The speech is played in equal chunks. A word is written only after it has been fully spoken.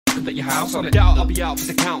that your house on it. Doubt I'll be out for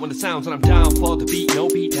the count when the sounds, and I'm down for the beat. No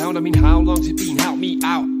beat down, I mean, how long's it been? Help me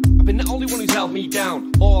out. I've been the only one who's held me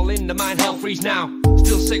down. All in the mind, hell freeze now.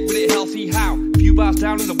 Still sick with it, hell see how. A few bars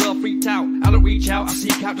down and the world freaked out. I don't reach out, I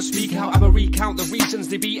seek out to speak out. I'ma recount the reasons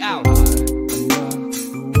they beat out.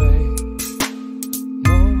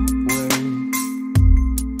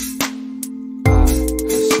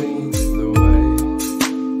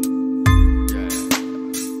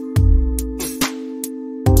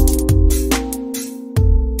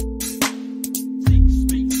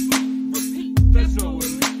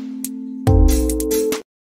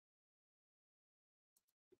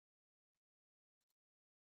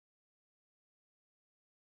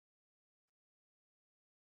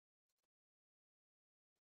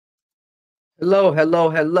 Hello,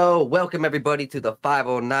 hello, hello. Welcome, everybody, to the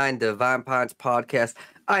 509 Divine Pines podcast.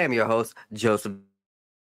 I am your host, Joseph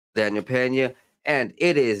Daniel Pena, and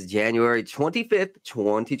it is January 25th,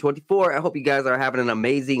 2024. I hope you guys are having an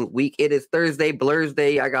amazing week. It is Thursday, Blur's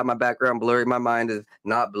Day. I got my background blurry. My mind is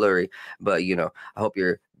not blurry, but, I hope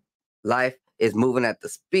your life is moving at the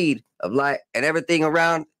speed of light, and everything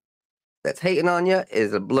around that's hating on you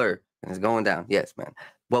is a blur, and it's going down. Yes, man.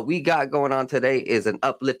 What we got going on today is an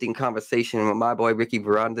uplifting conversation with my boy Ricky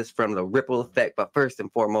Varaandas from the Ripple Effect. But first and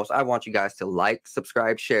foremost, I want you guys to like,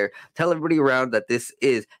 subscribe, share, tell everybody around that this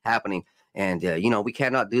is happening. And, we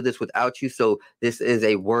cannot do this without you. So this is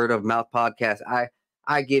a word of mouth podcast.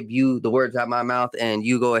 I give you the words out of my mouth, and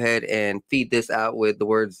you go ahead and feed this out with the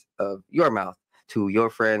words of your mouth to your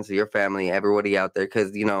friends, your family, everybody out there.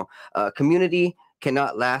 Because, community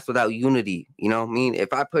cannot last without unity.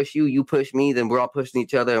 If I push you, you push me, then we're all pushing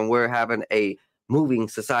each other, and we're having a moving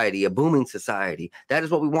society, a booming society. That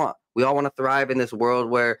is what we want. We all want to thrive in this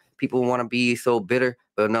world where people want to be so bitter,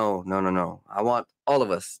 but no. I want all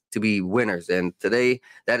of us to be winners. And today,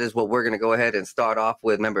 that is what we're going to go ahead and start off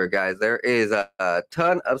with. Remember, guys, there is a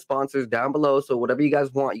ton of sponsors down below. So whatever you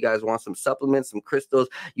guys want some supplements, some crystals,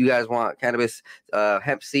 you guys want cannabis,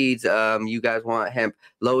 hemp seeds, you guys want hemp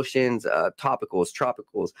lotions, topicals,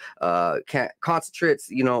 tropicals, concentrates,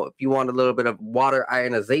 if you want a little bit of water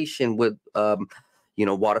ionization with,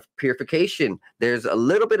 water purification. There's a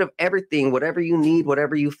little bit of everything, whatever you need,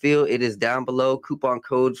 whatever you feel, it is down below. Coupon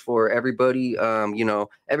codes for everybody.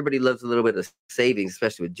 Everybody loves a little bit of savings,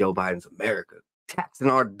 especially with Joe Biden's America taxing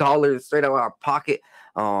our dollars straight out of our pocket.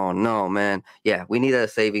 Oh no, man. Yeah, we need a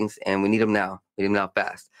savings, and we need them now. We need them now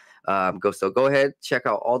fast. Go ahead, check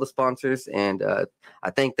out all the sponsors, and I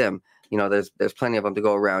thank them. There's plenty of them to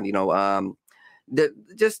go around.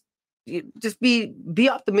 Just be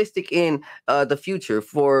optimistic in the future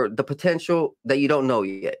for the potential that you don't know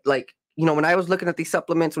yet. Like, when I was looking at these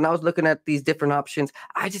supplements, when I was looking at these different options,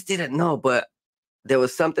 I just didn't know. But there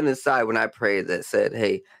was something inside when I prayed that said,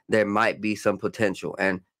 hey, there might be some potential.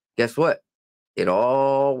 And guess what? It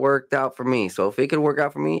all worked out for me. So if it could work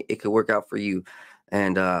out for me, it could work out for you.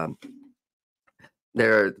 And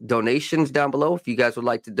there are donations down below if you guys would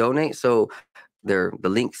like to donate. So the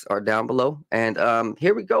links are down below. And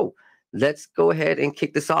here we go. Let's go ahead and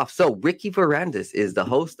kick this off. So Ricky Varaandas is the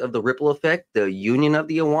host of The Ripple Effect, the Union of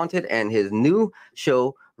the Unwanted, and his new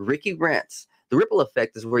show, Ricky Rants. The Ripple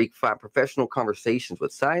Effect is where you can find professional conversations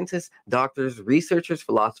with scientists, doctors, researchers,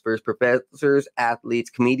 philosophers, professors, athletes,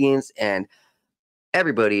 comedians, and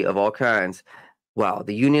everybody of all kinds. Wow,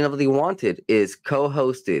 the Union of the Unwanted is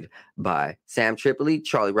co-hosted by Sam Tripoli,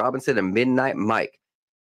 Charlie Robinson, and Midnight Mike.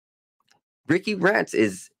 Ricky Rants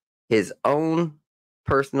is his own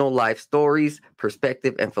personal life stories,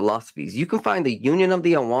 perspective, and philosophies. You can find the Union of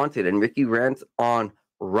the Unwanted and Ricky Rants on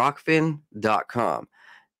rockfin.com.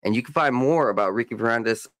 And you can find more about Ricky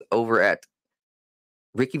Varaandas over at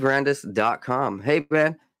rickyvarandas.com. Hey,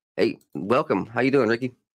 man. Hey, welcome. How you doing,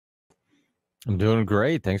 Ricky? I'm doing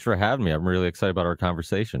great. Thanks for having me. I'm really excited about our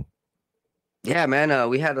conversation. Yeah, man.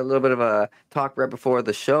 We had a little bit of a talk right before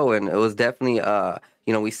the show, and it was definitely,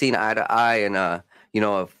 we seen eye to eye, and,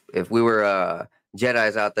 if we were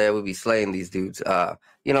Jedis out there, we'd be slaying these dudes. What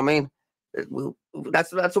I mean?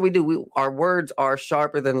 That's what we do. Our words are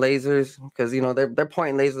sharper than lasers because they're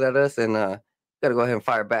pointing lasers at us, and gotta go ahead and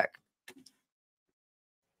fire back.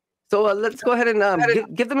 So let's go ahead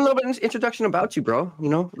and give them a little bit of introduction about you, bro.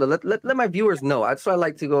 Let my viewers know. That's what I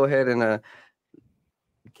like to go ahead and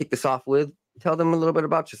kick this off with. Tell them a little bit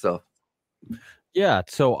about yourself. Yeah,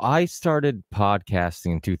 so I started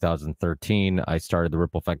podcasting in 2013. I started the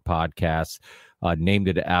Ripple Effect podcast, named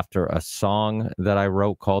it after a song that I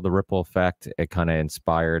wrote called The Ripple Effect. It kind of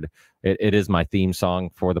inspired, it is my theme song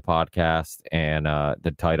for the podcast, and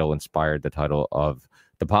the title inspired the title of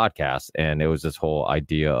the podcast. And it was this whole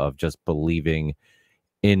idea of just believing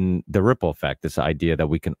in the ripple effect, this idea that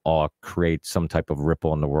we can all create some type of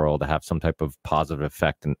ripple in the world, have some type of positive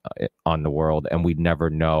effect on the world, and we never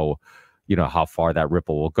know, how far that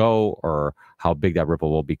ripple will go or how big that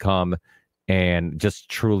ripple will become, and just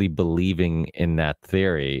truly believing in that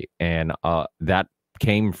theory. And that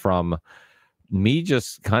came from me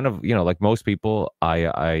just kind of, like most people,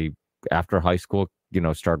 I after high school,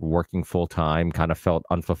 started working full time, kind of felt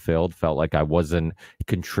unfulfilled, felt like I wasn't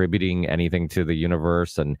contributing anything to the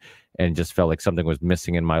universe, and just felt like something was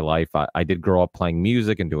missing in my life. I did grow up playing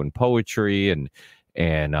music and doing poetry and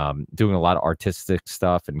doing a lot of artistic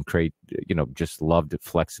stuff and just loved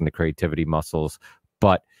flexing the creativity muscles.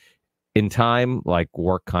 But in time, like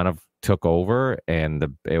work kind of took over,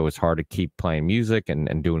 and it was hard to keep playing music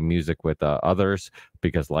and doing music with others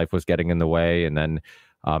because life was getting in the way. And then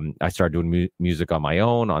I started doing music on my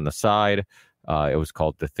own on the side. It was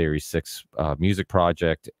called the Theory 6 Music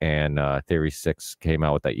Project, and Theory 6 came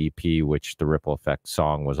out with that EP, which the Ripple Effect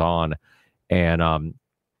song was on. And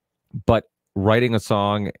but writing a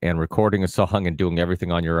song and recording a song and doing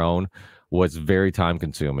everything on your own was very time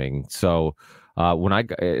consuming. So when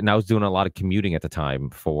I was doing a lot of commuting at the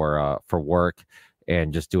time for work,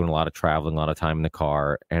 and just doing a lot of traveling, a lot of time in the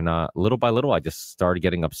car. And little by little, I just started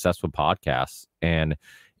getting obsessed with podcasts. And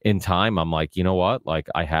in time, I'm like, you know what? Like,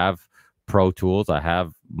 I have Pro Tools, I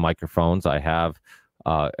have microphones, I have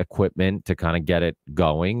equipment to kind of get it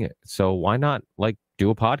going. So why not like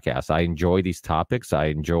do a podcast? I enjoy these topics. I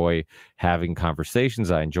enjoy having conversations.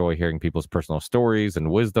 I enjoy hearing people's personal stories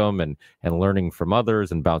and wisdom, and learning from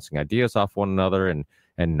others, and bouncing ideas off one another, and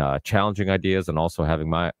challenging ideas, and also having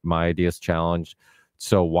my ideas challenged.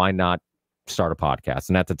 So why not start a podcast?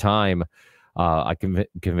 And at the time, I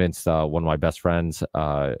convinced one of my best friends,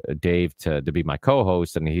 Dave, to be my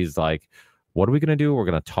co-host. And he's like, what are we going to do? We're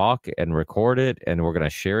going to talk and record it, and we're going to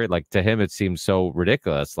share it. Like, to him, it seems so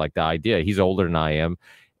ridiculous. Like, the idea, he's older than I am,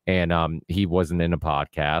 and he wasn't in a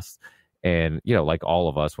podcast. And, like all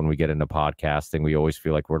of us, when we get into podcasting, we always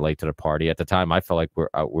feel like we're late to the party. At the time, I felt like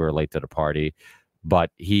we're late to the party. But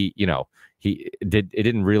it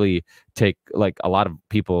didn't really take, like, a lot of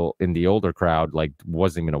people in the older crowd, like,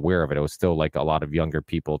 wasn't even aware of it. It was still like a lot of younger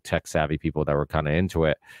people, tech savvy people that were kind of into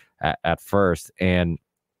it at first. And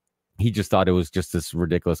he just thought it was just this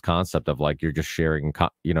ridiculous concept of like, you're just sharing,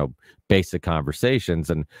 basic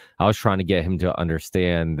conversations. And I was trying to get him to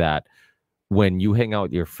understand that when you hang out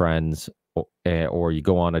with your friends, or you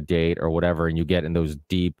go on a date or whatever, and you get in those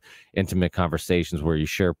deep, intimate conversations where you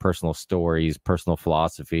share personal stories, personal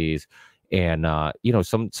philosophies, and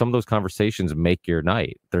some of those conversations make your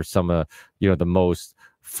night. There's some the most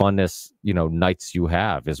funnest nights you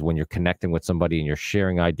have is when you're connecting with somebody and you're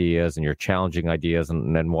sharing ideas and you're challenging ideas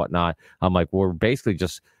and whatnot. I'm like, we're basically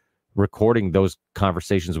just recording those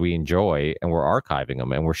conversations we enjoy, and we're archiving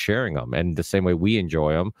them, and we're sharing them, and the same way we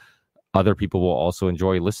enjoy them, other people will also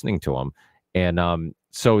enjoy listening to them. And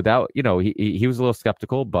so that, he was a little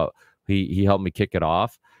skeptical, but he helped me kick it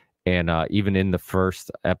off. And even in the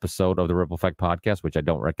first episode of the Ripple Effect podcast, which I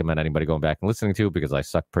don't recommend anybody going back and listening to because I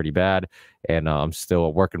suck pretty bad, and I'm still a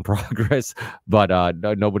work in progress, but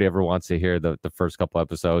nobody ever wants to hear the first couple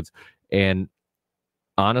episodes. And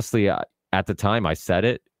honestly, at the time I said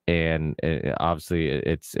it, and obviously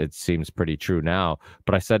it seems pretty true now,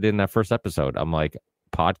 but I said in that first episode, I'm like,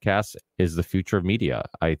 podcasts is the future of media.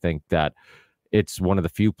 I think that it's one of the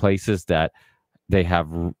few places that they have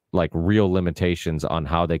like real limitations on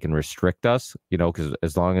how they can restrict us, because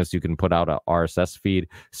as long as you can put out a RSS feed,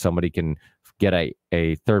 somebody can get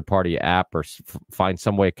a third-party app or find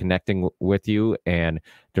some way of connecting with you. And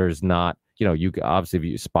there's not, you obviously, if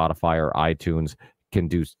you Spotify or iTunes can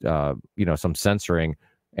do, some censoring.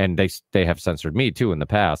 And they have censored me too in the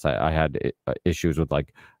past. I had issues with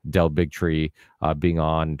like Del Bigtree being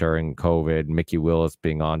on during COVID, Mickey Willis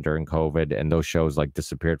being on during COVID, and those shows like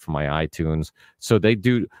disappeared from my iTunes. So they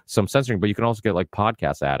do some censoring, but you can also get like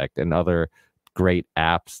Podcast Addict and other great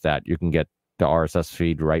apps that you can get the RSS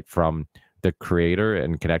feed right from the creator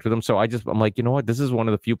and connect with them. So I'm like, you know what? This is one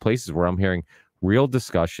of the few places where I'm hearing real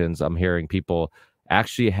discussions. I'm hearing people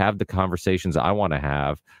actually have the conversations I want to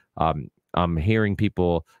have. I'm hearing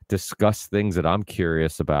people discuss things that I'm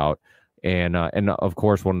curious about. And of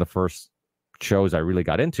course, one of the first shows I really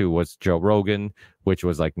got into was Joe Rogan, which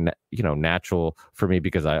was like, natural for me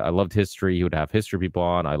because I loved history. He would have history people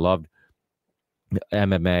on. I loved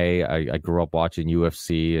MMA. I grew up watching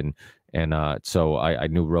UFC, and so I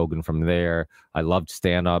knew Rogan from there. I loved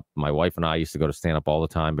stand-up. My wife and I used to go to stand-up all the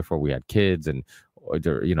time before we had kids. And,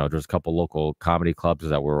 there's a couple local comedy clubs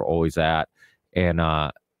that we're always at. And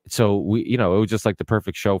so we, it was just like the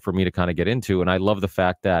perfect show for me to kind of get into. And I love the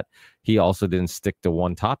fact that he also didn't stick to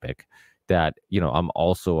one topic. That, I'm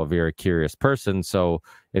also a very curious person. So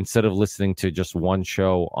instead of listening to just one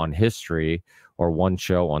show on history or one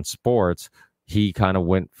show on sports, he kind of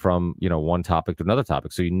went from, one topic to another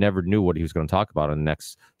topic. So you never knew what he was going to talk about on the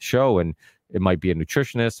next show. And it might be a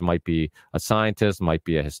nutritionist, it might be a scientist, it might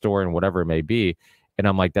be a historian, whatever it may be. And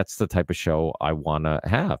I'm like, that's the type of show I want to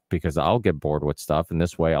have, because I'll get bored with stuff. And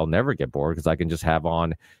this way I'll never get bored, because I can just have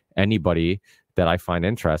on anybody that I find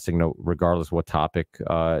interesting, regardless what topic,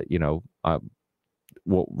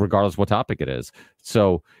 regardless what topic it is.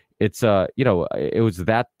 So it's, it was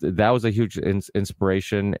that was a huge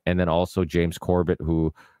inspiration. And then also James Corbett,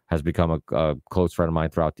 who has become a close friend of mine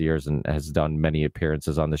throughout the years and has done many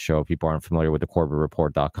appearances on the show. If people aren't familiar with the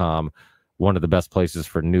CorbettReport.com, one of the best places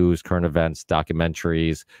for news, current events,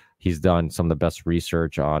 documentaries. He's done some of the best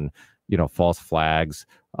research on, false flags,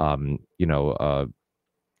 the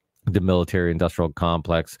military industrial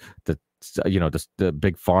complex, the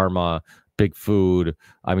big pharma, big food.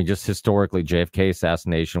 I mean, just historically, JFK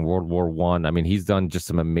assassination, World War I. I mean, he's done just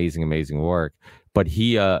some amazing work. But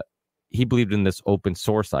he believed in this open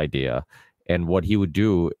source idea. And what he would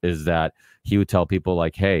do is that he would tell people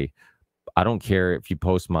like, hey, I don't care if you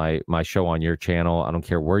post my show on your channel. I don't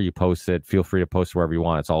care where you post it. Feel free to post wherever you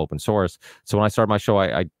want. It's all open source. So when I started my show,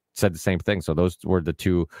 I said the same thing. So those were the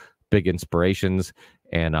two big inspirations.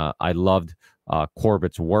 And I loved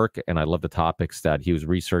Corbett's work, and I loved the topics that he was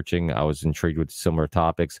researching. I was intrigued with similar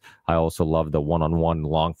topics. I also loved the one-on-one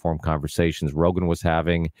long-form conversations Rogan was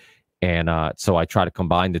having. And so I try to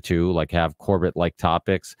combine the two, like have Corbett-like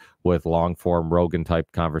topics with long-form Rogan-type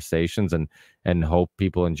conversations, and hope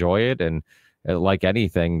people enjoy it. And like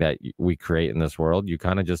anything that we create in this world, you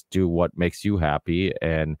kind of just do what makes you happy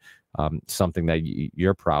and something that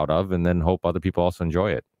you're proud of, and then hope other people also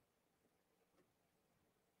enjoy it.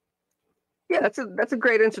 Yeah, that's a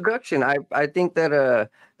great introduction. I think that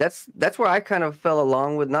that's where I kind of fell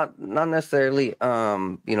along with, not necessarily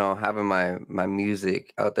having my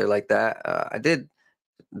music out there like that. I did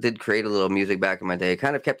create a little music back in my day.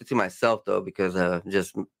 Kind of kept it to myself though, because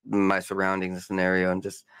just my surroundings and scenario, and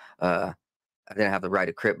just I didn't have the right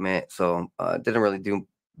equipment, so didn't really do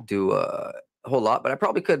a whole lot. But I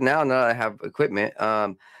probably could now that I have equipment.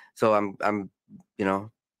 So I'm you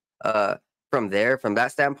know uh from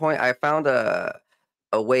that standpoint, I found a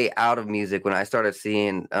way out of music when I started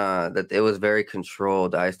seeing that it was very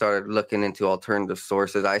controlled. I started looking into alternative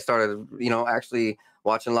sources. I started, actually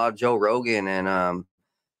watching a lot of Joe Rogan, and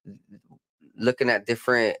looking at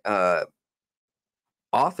different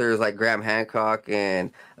authors like Graham Hancock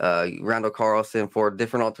and Randall Carlson for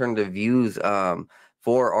different alternative views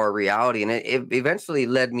for our reality. And it eventually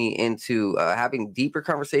led me into having deeper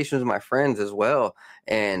conversations with my friends as well.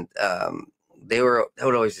 And they would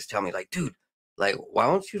always just tell me like, dude, like, why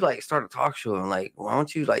don't you like start a talk show, and like, why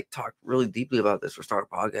don't you like talk really deeply about this, or start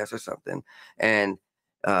a podcast or something? And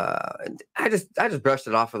I just brushed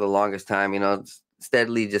it off for the longest time,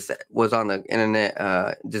 steadily just was on the internet,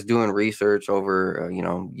 just doing research over,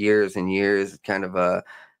 years and years, kind of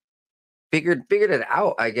figured it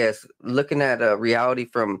out, I guess, looking at reality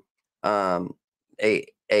from a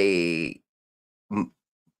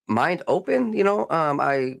mind open.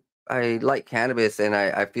 I like cannabis, and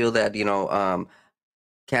I feel that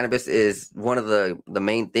cannabis is one of the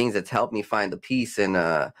main things that's helped me find the peace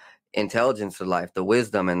and intelligence of life, the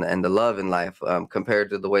wisdom and the love in life, compared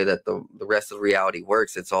to the way that the rest of reality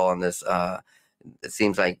works. It's all in this it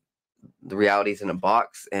seems like the reality's in a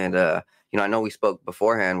box. And I know we spoke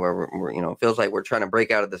beforehand where we're it feels like we're trying to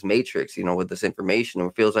break out of this matrix, with this information.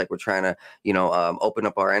 It feels like we're trying to open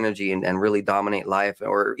up our energy and really dominate life,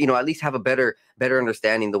 or at least have a better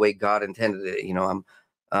understanding the way God intended it.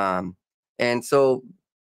 And so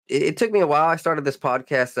it took me a while. I started this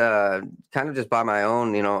podcast kind of just by my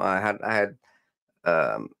own. I had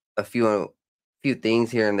a few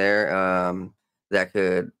things here and there that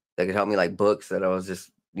could help me, like books that I was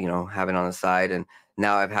just having on the side. And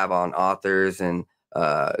now I have on authors and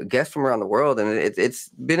guests from around the world, and it's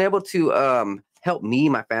been able to help me,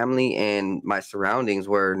 my family, and my surroundings,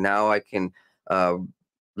 where now I can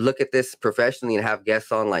look at this professionally and have guests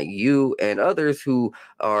on like you and others who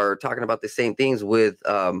are talking about the same things with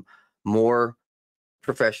more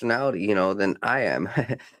professionality, than I am.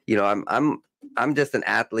 I'm just an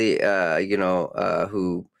athlete,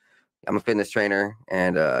 who I'm a fitness trainer,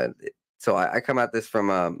 and so I come at this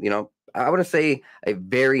from I wouldn't say a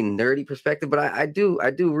very nerdy perspective, but I do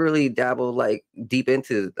really dabble like deep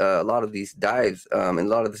into a lot of these dives and a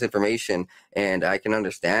lot of this information, and I can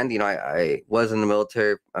understand. I was in the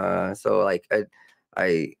military, so like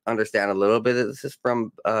I understand a little bit of this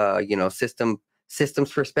from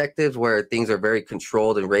systems perspectives where things are very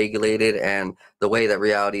controlled and regulated, and the way that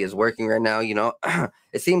reality is working right now,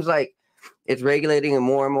 it seems like it's regulating it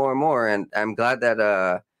more and more and more. And I'm glad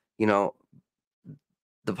that you know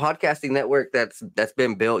the podcasting network that's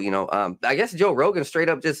been built. I guess Joe Rogan straight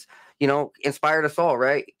up just inspired us all,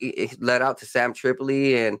 right? It led out to Sam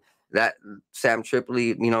Tripoli, and that Sam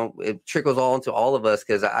Tripoli, it trickles all into all of us,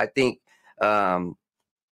 because I think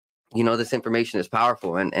this information is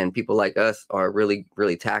powerful, and people like us are really,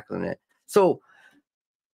 really tackling it. So,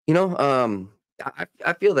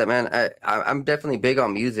 I feel that, man. I'm definitely big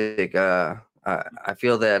on music. I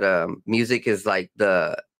feel that music is like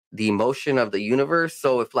the emotion of the universe.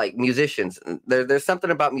 So if like musicians, there's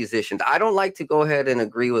something about musicians. I don't like to go ahead and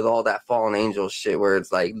agree with all that fallen angel shit where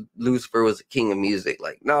it's like Lucifer was the king of music.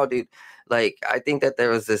 Like, no, dude. Like, I think that there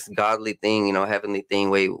was this godly thing, heavenly thing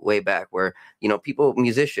way back where,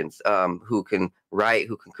 musicians who can write,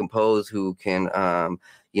 who can compose, who can,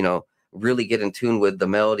 really get in tune with the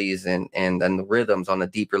melodies and the rhythms on a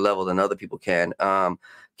deeper level than other people can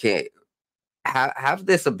have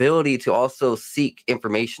this ability to also seek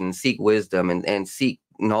information, seek wisdom, and seek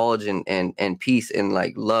knowledge and peace and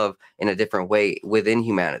like love in a different way within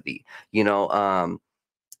humanity.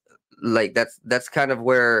 Like that's kind of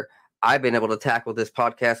where I've been able to tackle this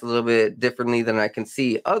podcast a little bit differently than I can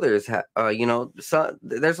see others. So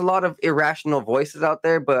there's a lot of irrational voices out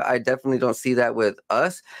there, but I definitely don't see that with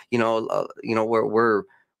us. We're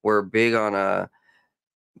big on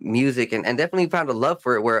music and definitely found a love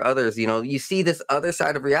for it, where others, you see this other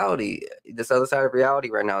side of reality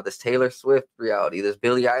right now, this Taylor Swift reality, this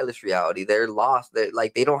Billie Eilish reality. They're lost.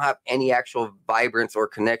 They don't have any actual vibrance or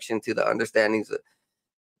connection to the understandings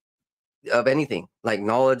of anything like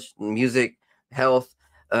knowledge, music, health,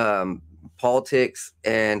 politics.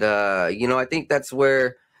 And I think that's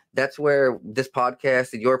where this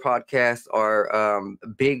podcast and your podcast are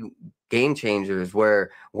big game changers,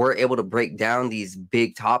 where we're able to break down these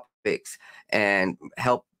big topics and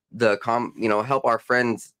help help our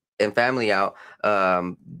friends and family out,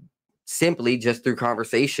 simply just through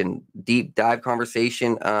conversation, deep dive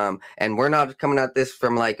conversation. And we're not coming at this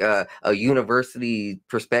from like a university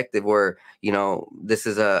perspective where, this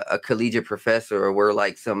is a collegiate professor, or we're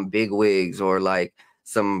like some big wigs, or like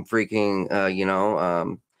some freaking,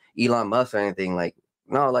 Elon Musk or anything. Like,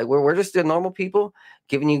 no, like we're just the normal people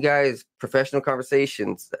giving you guys professional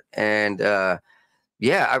conversations. And I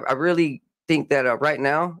really think that right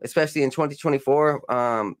now, especially in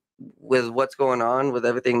 2024, with what's going on, with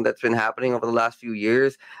everything that's been happening over the last few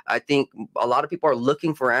years, I think a lot of people are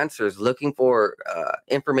looking for answers, looking for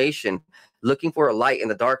information, looking for a light in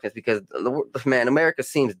the darkness, because man, America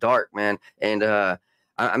seems dark, man. And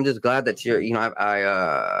I'm just glad that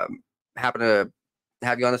I happen to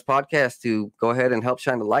have you on this podcast to go ahead and help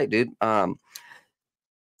shine the light, dude.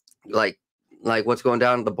 Like what's going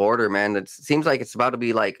down at the border, man. It seems like it's about to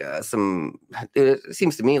be like it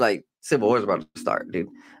seems to me like civil war is about to start, dude.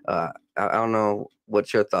 I don't know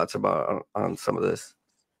what's your thoughts about on some of this.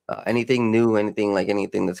 Anything new, anything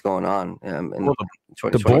that's going on in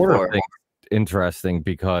 2024. The border thing is interesting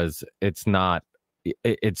because it's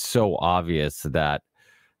so obvious that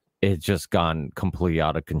it's just gone completely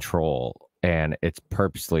out of control, and it's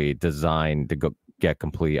purposely designed to get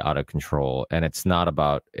completely out of control. And it's not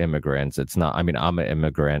about immigrants. It's not. I mean, I'm an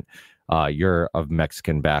immigrant. You're of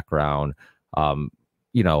Mexican background.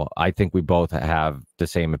 I think we both have the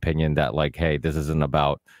same opinion that, like, hey, this isn't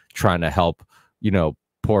about trying to help,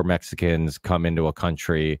 poor Mexicans come into a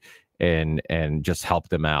country and just help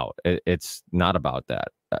them out. It's not about that.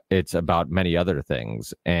 It's about many other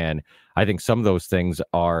things. And I think some of those things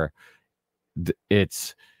are,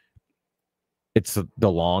 it's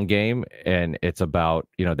the long game, and it's about,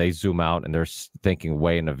 they zoom out and they're thinking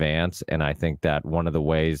way in advance. And I think that one of the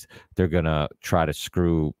ways they're going to try to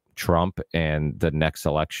screw Trump and the next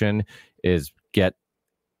election is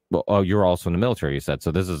you're also in the military, you said.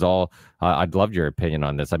 So this is all, I'd love your opinion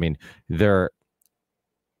on this. I mean, they're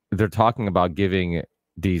talking about giving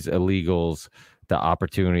these illegals the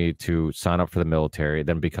opportunity to sign up for the military,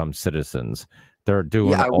 then become citizens. They're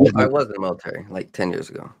doing. Yeah, I was in the military like 10 years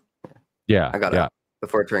ago. Yeah, I got out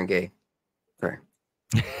before I turned gay. Sorry.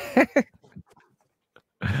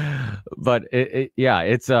 But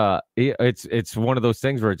it's one of those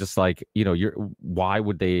things where it's just like, why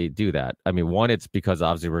would they do that? I mean, one, it's because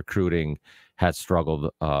obviously recruiting has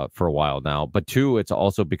struggled for a while now, but two, it's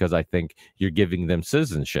also because I think you're giving them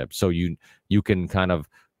citizenship, so you can kind of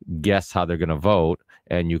guess how they're going to vote,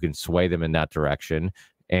 and you can sway them in that direction.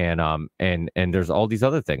 And there's all these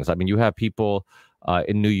other things. I mean, you have people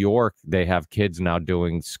In New York, they have kids now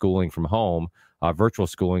doing schooling from home, virtual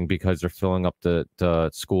schooling, because they're filling up the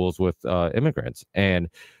schools with immigrants. And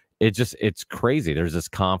it's crazy. There's this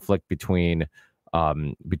conflict between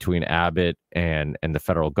Abbott and the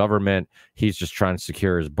federal government. He's just trying to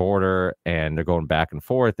secure his border, and they're going back and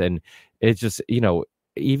forth. And it's just,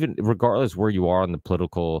 even regardless where you are on the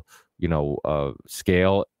political,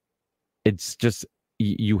 scale, it's just,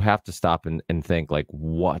 you have to stop and think, like,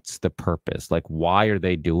 what's the purpose? Like, why are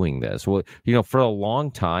they doing this? Well, for a long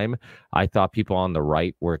time, I thought people on the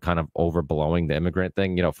right were kind of overblowing the immigrant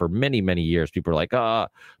thing. For many, many years, people were like,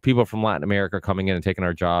 people from Latin America coming in and taking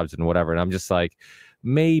our jobs and whatever. And I'm just like,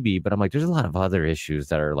 maybe, but I'm like, there's a lot of other issues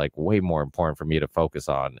that are like way more important for me to focus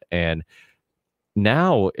on. And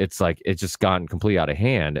now it's like, it's just gotten completely out of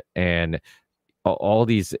hand. And all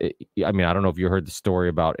these, I mean, I don't know if you heard the story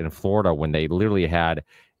about in Florida when they literally had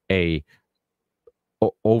a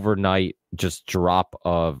overnight just drop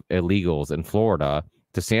of illegals in Florida.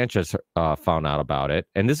 DeSantis found out about it,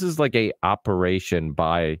 and this is like a operation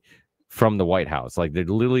from the White House. Like, they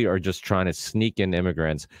literally are just trying to sneak in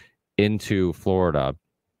immigrants into Florida,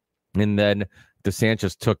 and then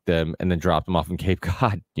DeSantis took them and then dropped them off in Cape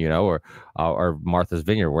Cod, or Martha's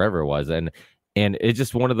Vineyard, wherever it was. And it's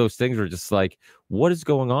just one of those things where just like, what is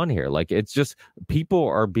going on here? Like, it's just, people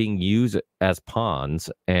are being used as pawns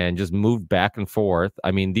and just moved back and forth.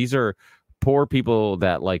 I mean, these are poor people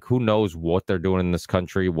that, like, who knows what they're doing in this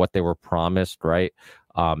country, what they were promised, right?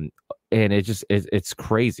 And it's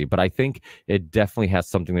crazy. But I think it definitely has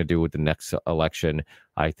something to do with the next election.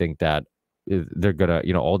 I think that they're gonna,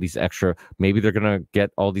 all these extra, maybe they're gonna get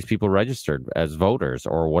all these people registered as voters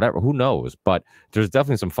or whatever, who knows? But there's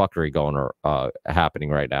definitely some fuckery going happening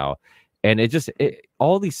right now. And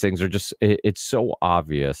all these things are just, it's so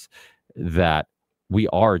obvious that we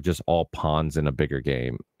are just all pawns in a bigger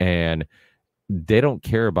game, and they don't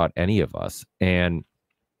care about any of us. And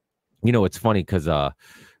it's funny because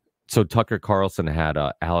so Tucker Carlson had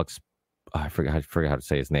Alex, I forgot how to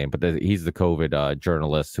say his name, but he's the COVID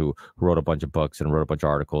journalist who wrote a bunch of books and wrote a bunch of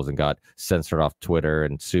articles and got censored off Twitter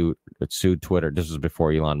and sued Twitter. This was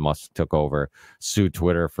before Elon Musk took over, sued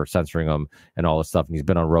Twitter for censoring him and all this stuff. And he's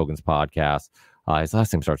been on Rogan's podcast. His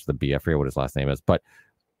last name starts with a B. I forget what his last name is, but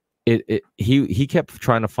he kept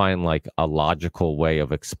trying to find like a logical way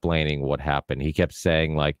of explaining what happened. He kept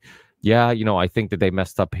saying like, yeah, I think that they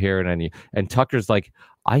messed up here. And Tucker's like,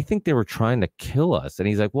 I think they were trying to kill us. And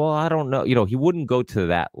he's like, well, I don't know. He wouldn't go to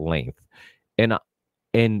that length.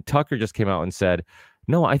 And Tucker just came out and said,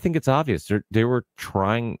 no, I think it's obvious. They were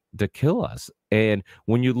trying to kill us. And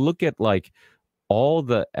when you look at like all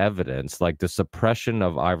the evidence, like the suppression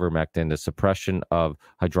of ivermectin, the suppression of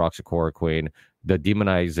hydroxychloroquine, the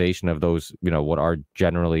demonization of those, what are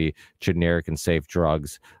generally generic and safe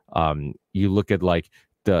drugs. You look at like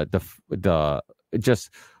the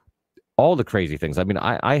just all the crazy things. I mean,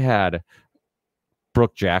 I had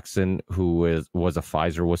Brooke Jackson, who was a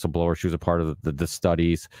Pfizer whistleblower. She was a part of the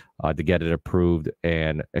studies to get it approved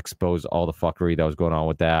and expose all the fuckery that was going on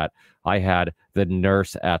with that. I had the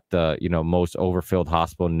nurse at the most overfilled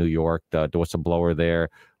hospital in New York, the whistleblower there.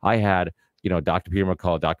 I had Dr. Peter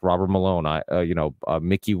McCullough, Dr. Robert Malone,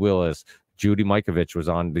 Mickey Willis. Judy Mikovich was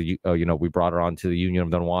on the we brought her on to the Union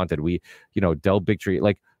of the Unwanted. We Del Bigtree,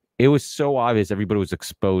 like, it was so obvious everybody was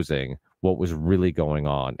exposing what was really going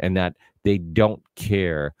on, and that they don't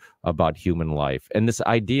care about human life. And this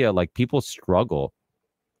idea, like, people struggle.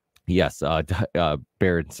 Yes,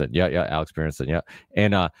 Berenson, yeah, Alex Berenson, yeah,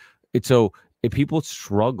 and so if people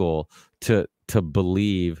struggle to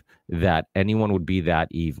believe that anyone would be that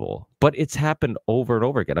evil, but it's happened over and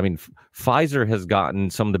over again. I mean, Pfizer has gotten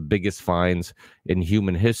some of the biggest fines in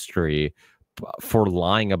human history for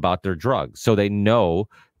lying about their drugs, so they know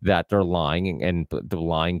that they're lying, and the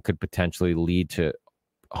lying could potentially lead to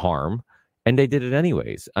harm, and they did it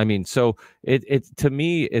anyways. I mean, so it to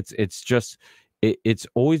me, it's just, it's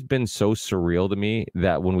always been so surreal to me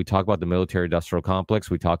that when we talk about the military-industrial complex,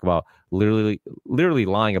 we talk about literally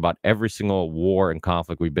lying about every single war and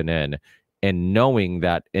conflict we've been in, and knowing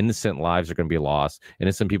that innocent lives are going to be lost,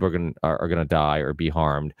 innocent people are going to die or be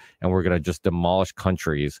harmed, and we're going to just demolish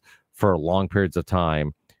countries for long periods of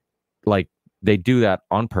time. Like, they do that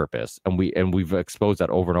on purpose, and we've exposed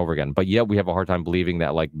that over and over again. But yet we have a hard time believing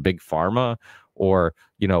that like big pharma or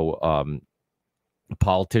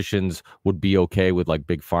politicians would be okay with like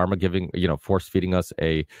big pharma giving force feeding us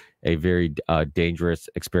a very dangerous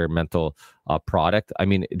experimental product. I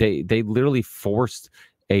mean, they literally forced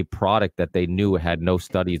a product that they knew had no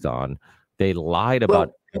studies on. They lied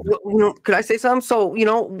about. Could I say something? So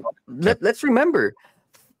let's remember,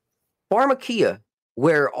 Pharmakia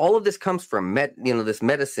where all of this comes from, this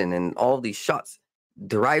medicine and all of these shots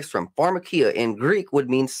derives from pharmakia in Greek would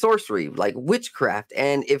mean sorcery, like witchcraft.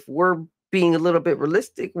 And if we're being a little bit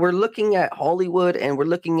realistic, we're looking at Hollywood and we're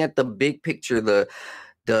looking at the big picture,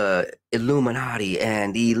 the Illuminati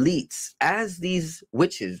and the elites as these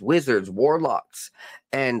witches, wizards, warlocks,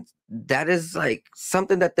 and that is like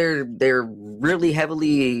something that they're really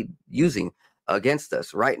heavily using against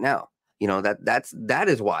us right now. That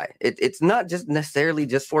is why it's not just necessarily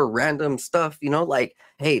just for random stuff. Like,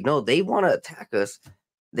 hey, no, they want to attack us,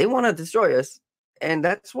 they want to destroy us, and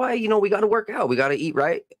that's why we got to work out, we got to eat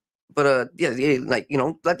right. But yeah, like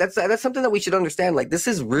that's something that we should understand. Like, this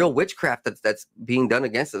is real witchcraft that's being done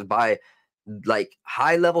against us by like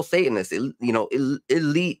high level Satanists,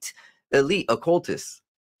 elite occultists.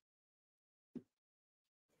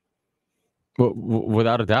 Well,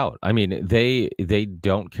 without a doubt. I mean, they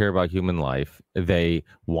don't care about human life. They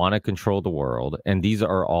want to control the world, and these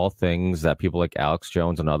are all things that people like Alex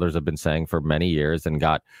Jones and others have been saying for many years and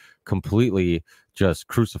got completely just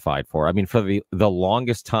crucified for. I mean, for the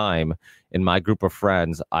longest time in my group of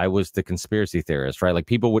friends, I was the conspiracy theorist, right? Like,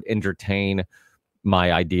 people would entertain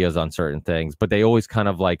my ideas on certain things, but they always kind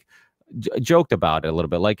of like joked about it a little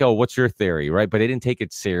bit, like, oh, what's your theory, right? But they didn't take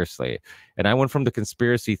it seriously. And I went from the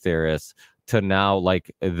conspiracy theorist to now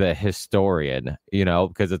like the historian,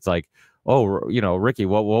 because it's like, oh, Ricky,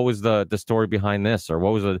 what was the story behind this, or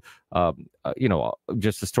what was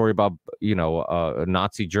just the story about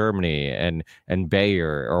Nazi Germany and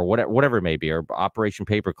Bayer, or whatever it may be, or Operation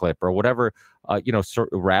Paperclip, or whatever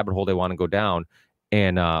rabbit hole they want to go down,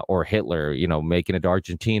 and or Hitler, making it to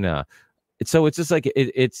Argentina. So it's just like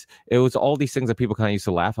it was all these things that people kind of used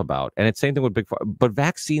to laugh about, and it's same thing with but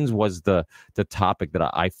vaccines was the topic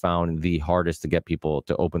that I found the hardest to get people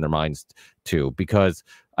to open their minds to, because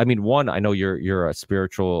I mean, one, I know you're a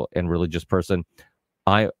spiritual and religious person.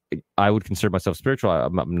 I would consider myself spiritual.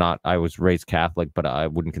 I'm not. I was raised Catholic, but I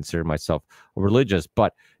wouldn't consider myself religious.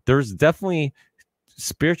 But there's definitely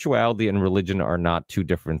spirituality and religion are not two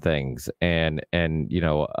different things, and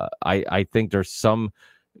I think there's some.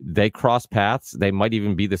 They cross paths. They might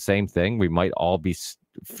even be the same thing. We might all be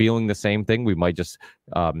feeling the same thing. We might just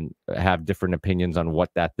have different opinions on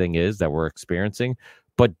what that thing is that we're experiencing.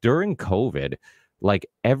 But during COVID, like,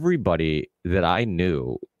 everybody that I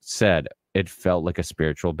knew said it felt like a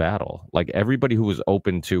spiritual battle. Like, everybody who was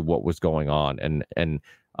open to what was going on and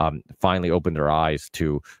finally opened their eyes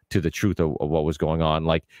to the truth of what was going on.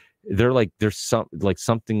 Like, they're like, there's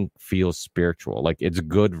something feels spiritual, like it's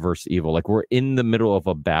good versus evil, like we're in the middle of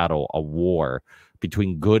a battle, a war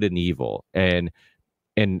between good and evil, and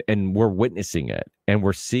we're witnessing it, and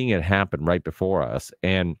we're seeing it happen right before us.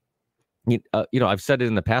 And I've said it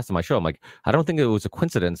in the past on my show, I'm like, I don't think it was a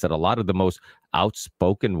coincidence that a lot of the most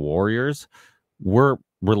outspoken warriors were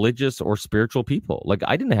religious or spiritual people. Like,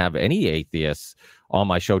 I didn't have any atheists on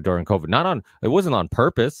my show during COVID. It wasn't on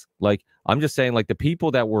purpose. Like, I'm just saying, like, the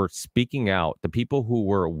people that were speaking out, the people who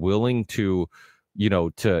were willing to,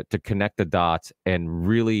 to connect the dots and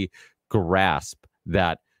really grasp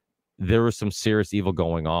that there was some serious evil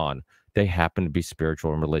going on, they happen to be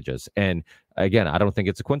spiritual and religious. And again, I don't think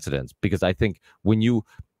it's a coincidence, because I think when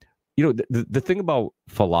the thing about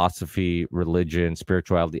philosophy, religion,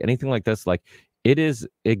 spirituality, anything like this, like,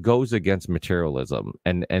 it goes against materialism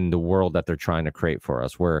and the world that they're trying to create for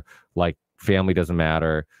us, where like family doesn't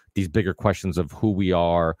matter, these bigger questions of who we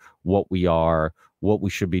are, what we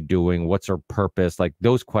should be doing, what's our purpose, like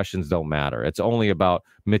those questions don't matter. It's only about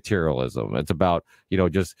materialism. It's about,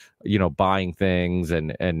 just, buying things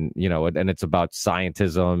and it's about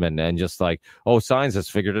scientism and just like, oh, science has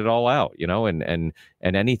figured it all out, and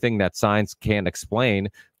anything that science can't explain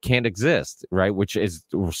can't exist, right? Which is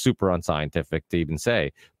super unscientific to even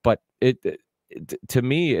say. But to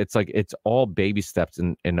me, it's like, it's all baby steps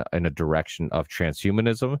in a direction of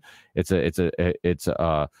transhumanism. It's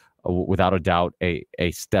without a doubt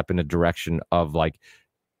a step in a direction of, like,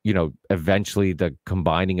 eventually the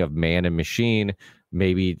combining of man and machine,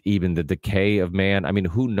 maybe even the decay of man. I mean,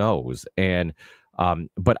 who knows? And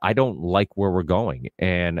but I don't like where we're going,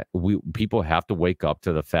 and people have to wake up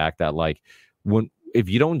to the fact that, like, if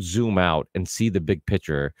you don't zoom out and see the big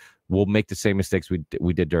picture, we'll make the same mistakes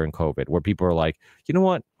we did during COVID, where people are like, you know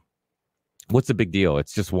what? What's the big deal?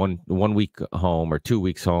 It's just one week home, or 2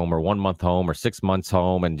 weeks home, or 1 month home, or 6 months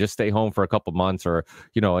home, and just stay home for a couple months, or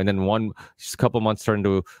and then just a couple months turn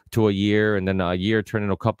to a year, and then a year turn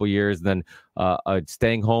into a couple years, and then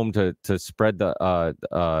staying home to spread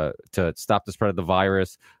to stop the spread of the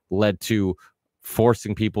virus led to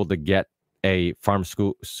forcing people to get a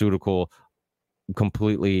pharmaceutical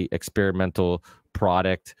completely experimental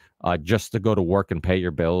product just to go to work and pay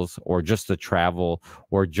your bills, or just to travel,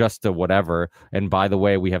 or just to whatever. And by the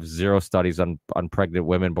way, we have zero studies on pregnant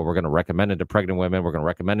women, but we're going to recommend it to pregnant women. We're going to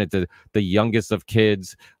recommend it to the youngest of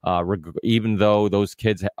kids, even though those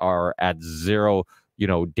kids are at zero,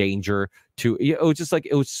 danger to. It was just like,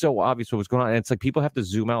 it was so obvious what was going on. And it's like, people have to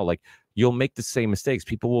zoom out. Like, you'll make the same mistakes.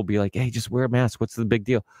 People will be like, hey, just wear a mask. What's the big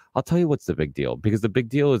deal? I'll tell you what's the big deal, because the big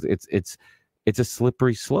deal is it's a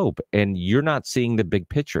slippery slope, and you're not seeing the big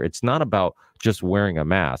picture. It's not about just wearing a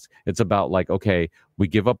mask. It's about like, okay, we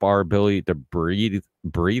give up our ability to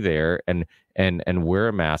breathe air and wear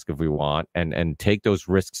a mask if we want, and take those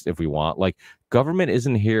risks if we want. Like, government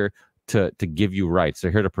isn't here to give you rights.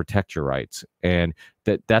 They're here to protect your rights. And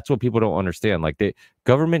that's what people don't understand. Like, the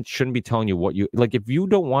government shouldn't be telling you what you like. If you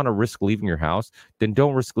don't want to risk leaving your house, then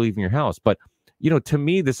don't risk leaving your house. But to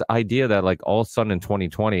me, this idea that like all of a sudden in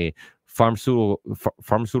 2020,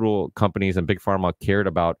 pharmaceutical companies and big pharma cared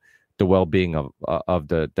about the well-being of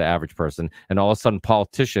the average person, and all of a sudden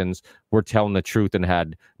politicians were telling the truth and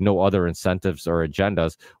had no other incentives or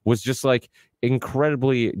agendas, was just like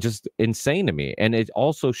incredibly just insane to me. And it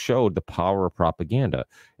also showed the power of propaganda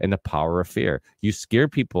and the power of fear. You scare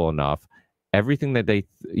people enough, everything that they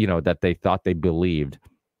that they thought they believed,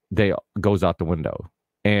 they goes out the window.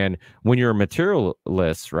 And when you're a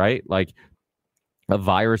materialist, right, like, a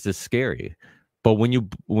virus is scary, but when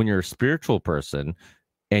you're a spiritual person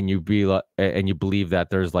and you believe that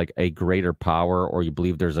there's like a greater power, or you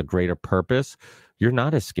believe there's a greater purpose, you're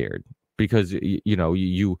not as scared, because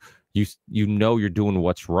you you're doing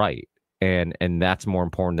what's right, and that's more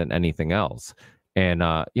important than anything else. And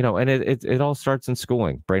and it all starts in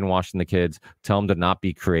schooling, brainwashing the kids, tell them to not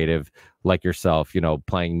be creative like yourself,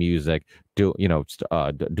 playing music, doing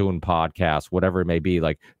podcasts, whatever it may be.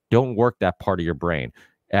 Like, don't work that part of your brain.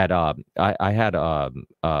 I had a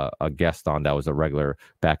guest on that was a regular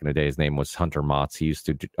back in the day. His name was Hunter Motz. He used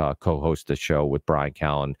to co-host the show with Brian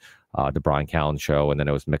Callen, the Brian Callen Show, and then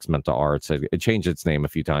it was Mixed Mental Arts. It changed its name a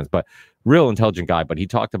few times, but real intelligent guy. But he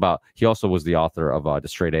talked about, he also was the author of the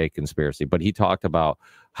Straight A Conspiracy, but he talked about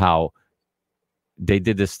how they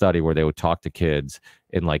did this study where they would talk to kids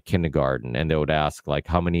in like kindergarten, and they would ask like,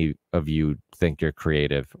 how many of you think you're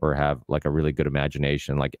creative or have like a really good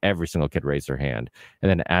imagination? Like, every single kid raised their hand. And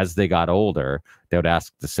then as they got older, they would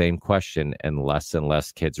ask the same question, and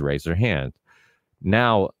less kids raised their hand.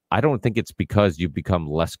 Now, I don't think it's because you become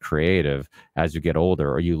less creative as you get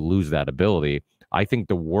older, or you lose that ability. I think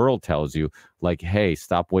the world tells you, like, hey,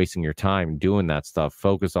 stop wasting your time doing that stuff.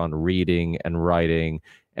 Focus on reading and writing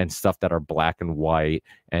and stuff that are black and white,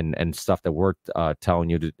 and stuff that we're telling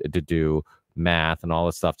you to do, math and all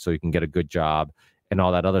this stuff, so you can get a good job. And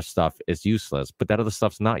all that other stuff is useless. But that other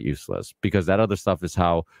stuff's not useless, because that other stuff is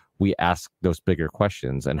how we ask those bigger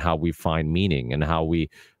questions, and how we find meaning, and how we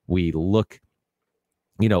look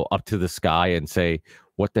up to the sky and say,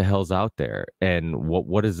 what the hell's out there, and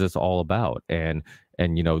what is this all about? And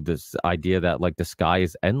this idea that like the sky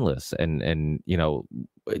is endless, and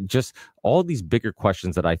just all these bigger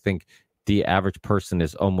questions that I think the average person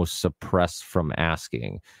is almost suppressed from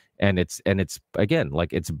asking. And it's again,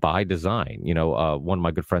 like, it's by design. One of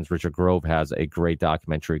my good friends, Richard Grove, has a great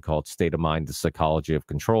documentary called State of Mind: The Psychology of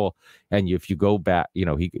Control. And if you go back,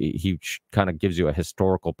 he kind of gives you a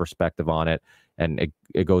historical perspective on it. And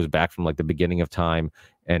it goes back from like the beginning of time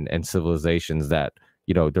and civilizations, that,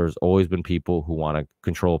 there's always been people who want to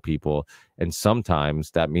control people. And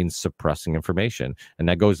sometimes that means suppressing information. And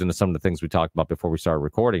that goes into some of the things we talked about before we started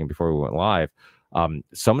recording and before we went live.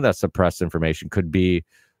 Some of that suppressed information could be,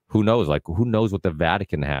 who knows what the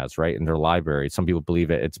Vatican has, right, in their library. Some people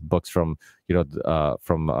believe it's books from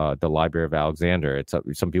the Library of Alexander. It's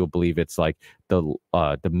some people believe it's like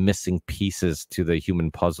the missing pieces to the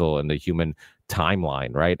human puzzle and the human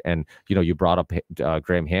timeline, right? And you brought up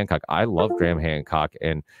Graham Hancock. I love Graham Hancock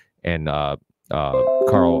and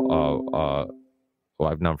Carl. Well,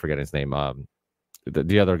 I'm forgetting his name.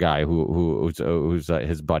 The other guy who's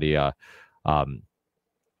his buddy.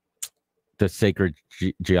 The sacred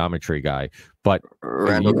geometry guy, but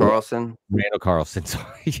Randall Carlson.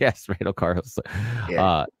 Sorry. Yes, Randall Carlson.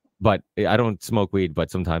 Yeah. But I don't smoke weed, but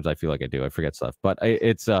sometimes I feel like I do. I forget stuff. But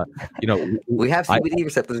it's we have CBD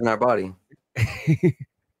receptors in our body.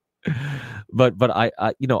 but I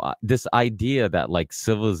this idea that like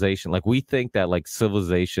civilization, like we think that like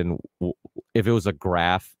civilization, if it was a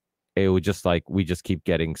graph, it would just like we just keep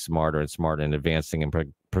getting smarter and smarter and advancing and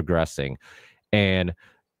progressing. And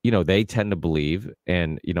they tend to believe,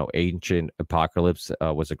 and Ancient Apocalypse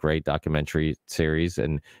was a great documentary series,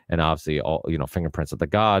 and obviously all Fingerprints of the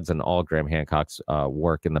Gods and all Graham Hancock's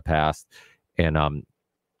work in the past. and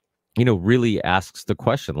really asks the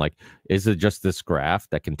question, like, is it just this graph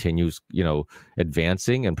that continues,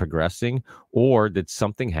 advancing and progressing, or did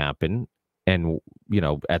something happen and,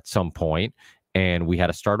 at some point, and we had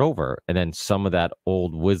to start over, and then some of that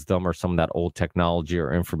old wisdom or some of that old technology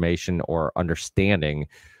or information or understanding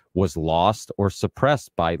was lost or suppressed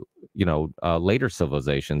by, later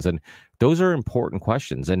civilizations? And those are important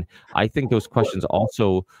questions. And I think those questions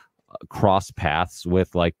also cross paths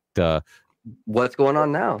with like the What's going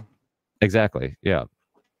on now? exactly. Yeah.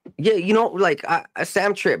 Yeah, like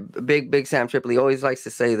Sam Tripp, big Sam Tripoli always likes to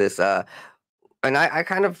say this. And I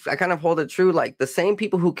kind of hold it true. Like the same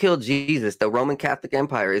people who killed Jesus, the Roman Catholic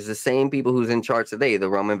Empire, is the same people who's in charge today, the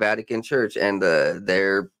Roman Vatican Church, and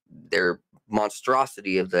their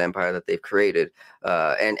monstrosity of the empire that they've created.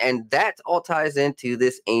 And that all ties into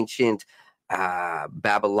this ancient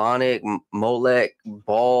Babylonic, Molech,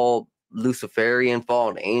 Baal, Luciferian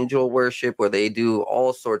fallen angel worship, where they do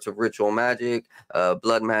all sorts of ritual magic,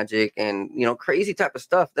 blood magic, and crazy type of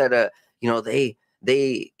stuff that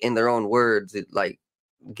they in their own words like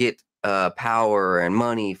get power and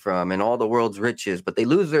money from and all the world's riches, but they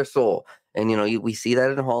lose their soul. And we see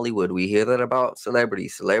that in Hollywood. We hear that about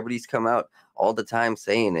celebrities come out all the time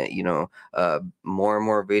saying it. More and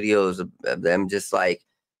more videos of them just like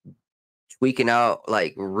tweaking out,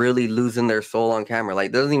 like really losing their soul on camera. Like,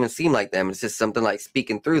 it doesn't even seem like them. It's just something like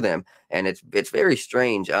speaking through them, and it's very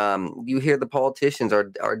strange. You hear the politicians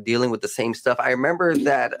are dealing with the same stuff. I remember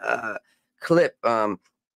that clip.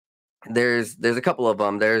 There's a couple of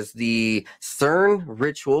them. There's the CERN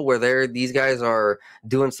ritual where these guys are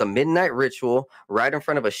doing some midnight ritual right in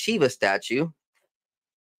front of a Shiva statue.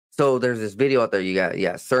 So there's this video out there. You got,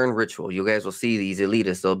 CERN ritual. You guys will see these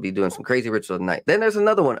elitists. They'll be doing some crazy ritual tonight. Then there's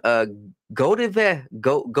another one. Godiva.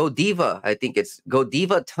 I think it's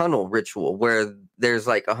Godiva tunnel ritual, where there's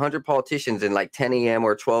like 100 politicians in like 10 a.m.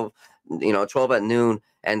 or 12 at noon,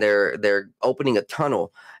 and they're opening a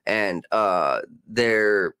tunnel, and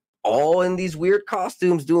they're all in these weird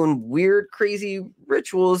costumes doing weird, crazy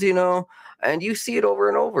rituals, and you see it over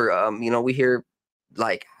and over. We hear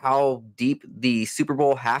like how deep the Super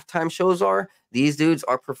Bowl halftime shows are. These dudes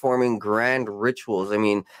are performing grand rituals. I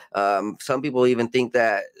mean, some people even think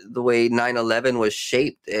that the way 9/11 was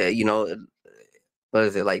shaped, what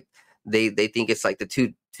is it like? They think it's like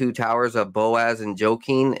the two towers of Boaz and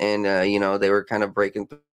Joachim, and they were kind of breaking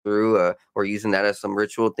through or using that as some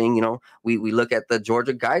ritual thing. We look at the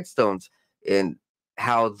Georgia Guidestones and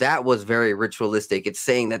how that was very ritualistic. It's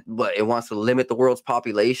saying that it wants to limit the world's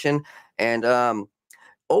population, and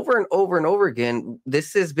over and over and over again,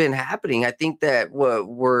 this has been happening. I think that what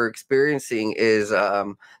we're experiencing is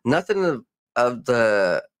nothing of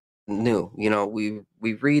the new.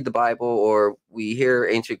 We read the Bible or we hear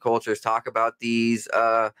ancient cultures talk about these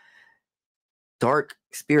dark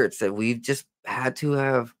spirits that we've just had to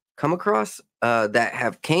have come across, that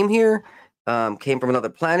have came here, came from another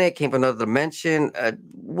planet, came from another dimension,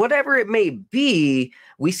 whatever it may be.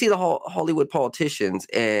 We see the Hollywood politicians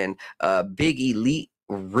and big elite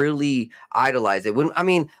really idolize it. When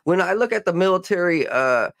I look at the military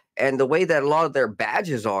and the way that a lot of their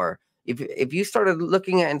badges are, if you started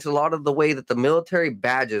looking into a lot of the way that the military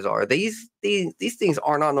badges are, these things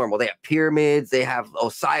are not normal. They have pyramids, they have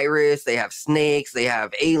Osiris, they have snakes, they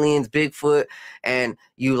have aliens, Bigfoot, and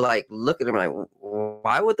you like look at them like,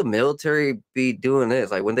 why would the military be doing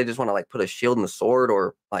this? Like, wouldn't they just want to like put a shield and a sword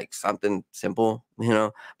or like something simple,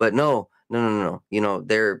 But no.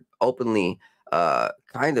 They're openly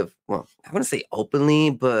kind of, well, I wouldn't say openly,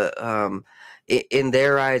 but in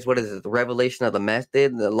their eyes, what is it? The revelation of the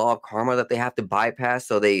method, the law of karma that they have to bypass.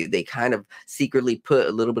 So they kind of secretly put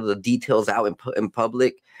a little bit of the details out in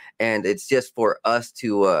public, and it's just for us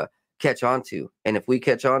to catch on to. And if we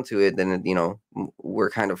catch on to it, then we're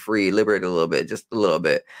kind of free, liberated a little bit, just a little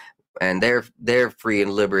bit. And they're free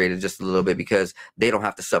and liberated just a little bit because they don't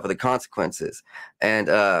have to suffer the consequences. And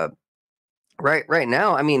right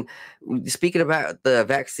now, I mean, speaking about the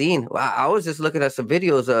vaccine, I was just looking at some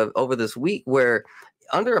videos of over this week where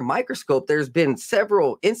under a microscope, there's been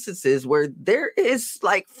several instances where there is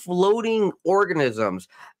like floating organisms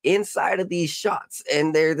inside of these shots.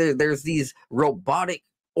 And there's these robotic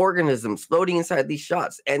organisms floating inside these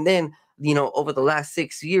shots. And then, over the last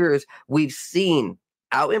 6 years, we've seen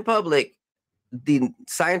out in public the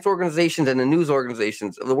science organizations and the news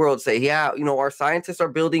organizations of the world say, our scientists are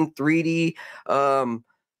building 3D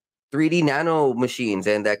nano machines,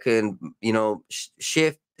 and that can,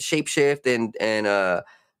 shapeshift and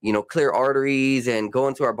clear arteries and go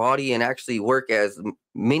into our body and actually work as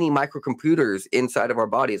mini microcomputers inside of our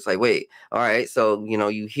body. It's like, wait, all right. So,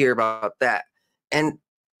 you hear about that. And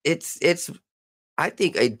it's I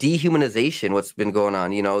think a dehumanization what's been going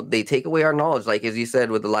on. They take away our knowledge, like as you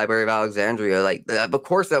said with the Library of Alexandria. Like, of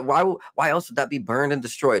course, that why else would that be burned and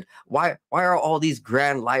destroyed? Why are all these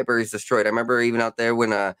grand libraries destroyed? I remember even out there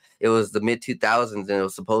when it was the mid 2000s and it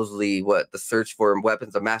was supposedly the search for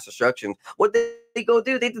weapons of mass destruction. What did they go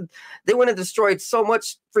do? They went and destroyed so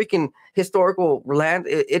much freaking historical land.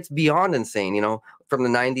 It's beyond insane. From the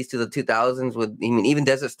 90s to the 2000s with even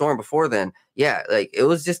Desert Storm before then. Yeah, like it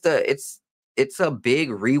was just it's a big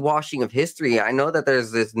rewashing of history. I know that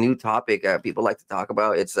there's this new topic people like to talk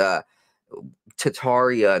about. It's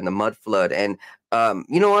Tataria and the mud flood. And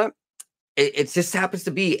you know what? It just happens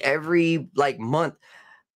to be every month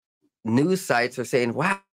news sites are saying,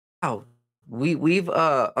 wow, we've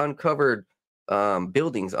uncovered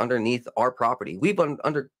buildings underneath our property. We've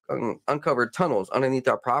uncovered tunnels underneath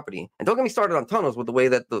our property. And don't get me started on tunnels with the way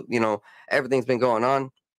that everything's been going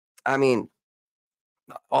on. I mean,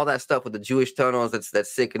 all that stuff with the Jewish tunnels,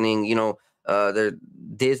 that's sickening.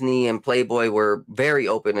 Disney and Playboy were very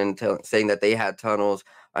open in saying that they had tunnels,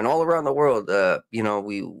 and all around the world,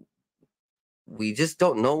 we just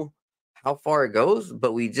don't know how far it goes,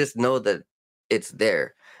 but we just know that it's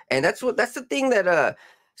there. And that's the thing that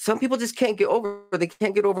some people just can't get over. They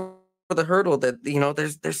can't get over the hurdle that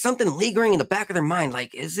there's something lingering in the back of their mind.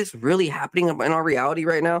 Like, is this really happening in our reality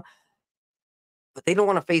right now? But they don't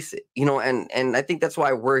want to face it, and I think that's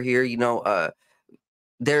why we're here.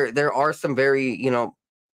 There are some very,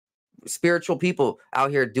 spiritual people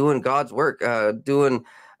out here doing God's work, doing,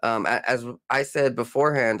 as I said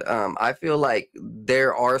beforehand, I feel like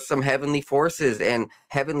there are some heavenly forces and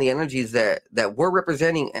heavenly energies that we're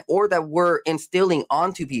representing or that we're instilling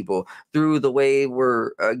onto people through the way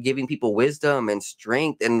we're giving people wisdom and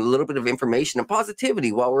strength and a little bit of information and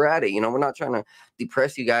positivity while we're at it. We're not trying to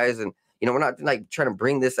depress you guys, and we're not trying to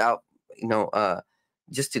bring this out,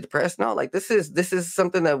 just to depress. No, this is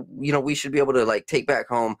something that we should be able to take back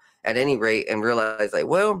home at any rate and realize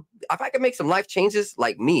well, if I can make some life changes,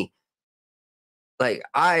 like me,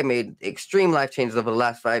 I made extreme life changes over the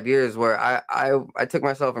last 5 years where I took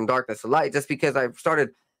myself from darkness to light just because I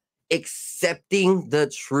started accepting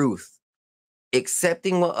the truth,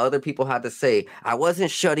 accepting what other people had to say. I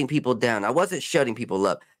wasn't shutting people down. I wasn't shutting people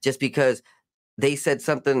up just because they said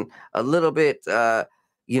something a little bit, that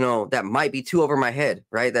might be too over my head,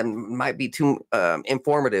 right? That might be too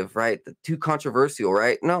informative, right? Too controversial,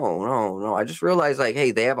 right? No. I just realized,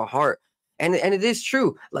 hey, they have a heart, and it is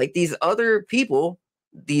true. These other people,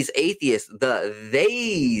 these atheists,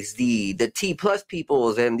 the T plus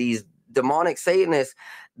peoples, and these demonic Satanists,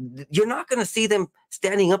 you're not going to see them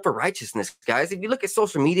standing up for righteousness, guys. If you look at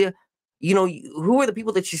social media, who are the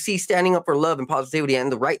people that you see standing up for love and positivity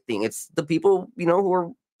and the right thing? It's the people, who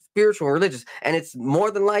are spiritual and religious. And it's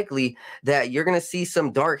more than likely that you're going to see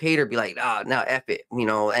some dark hater be like, now F it,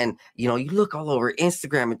 and, you look all over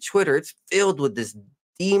Instagram and Twitter, it's filled with this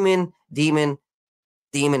demon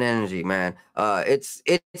energy, man. It's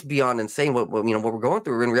beyond insane what we're going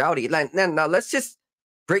through in reality. Now let's just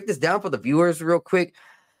break this down for the viewers real quick.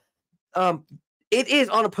 It is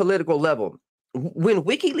on a political level. When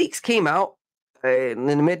WikiLeaks came out in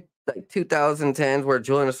the mid 2010s, where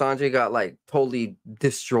Julian Assange got totally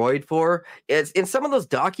destroyed it's in some of those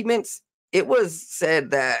documents, it was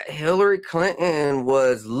said that Hillary Clinton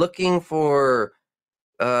was looking for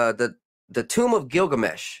the tomb of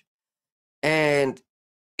Gilgamesh, and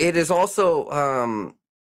it is also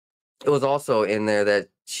it was also in there that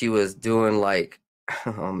she was doing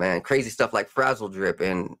oh man, crazy stuff like frazzle drip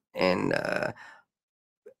and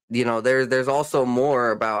there's also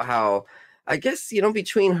more about how, I guess,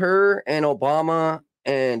 between her and Obama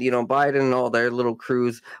and, Biden and all their little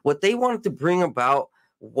crews, what they wanted to bring about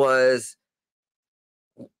was,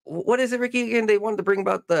 what is it, Ricky, again? They wanted to bring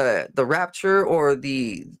about the rapture or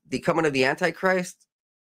the coming of the Antichrist.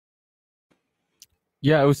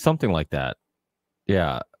 Yeah, it was something like that.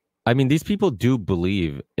 Yeah. I mean, these people do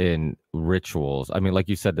believe in rituals. I mean, like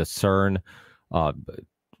you said, the CERN,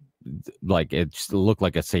 it looked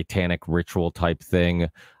like a satanic ritual type thing.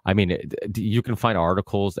 I mean, you can find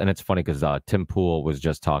articles, and it's funny because Tim Pool was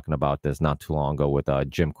just talking about this not too long ago with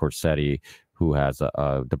Jim Corsetti, who has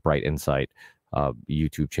the Bright Insight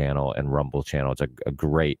YouTube channel and Rumble channel. It's a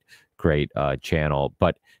great channel,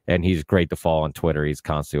 and he's great to follow on Twitter. He's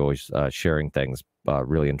constantly always sharing things,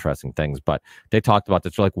 really interesting things. But they talked about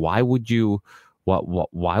this, like, why would you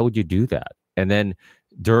do that? And then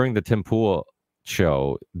during the Tim Pool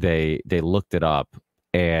show, they looked it up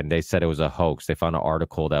and they said it was a hoax. They found an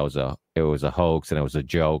article that it was a hoax and it was a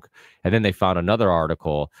joke, and then they found another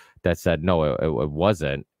article that said no, it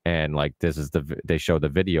wasn't, and this is they showed the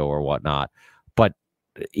video or whatnot. But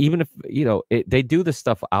even if they do this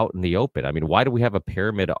stuff out in the open. I mean, why do we have a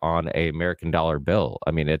pyramid on a American dollar bill?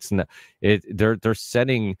 I mean, it's not, they're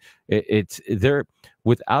setting they're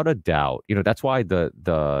without a doubt. That's why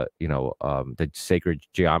the sacred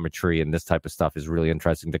geometry and this type of stuff is really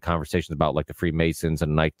interesting. The conversations about like the Freemasons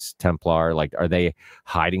and Knights Templar, like, are they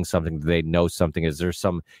hiding something? Do they know something? Is there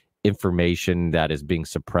some information that is being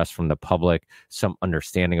suppressed from the public? Some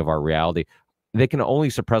understanding of our reality? They can only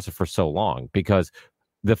suppress it for so long, because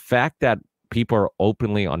the fact that people are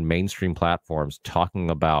openly on mainstream platforms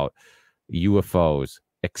talking about UFOs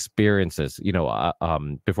experiences,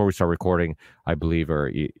 before we start recording, I believe, or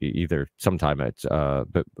either sometime in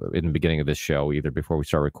the beginning of this show, either before we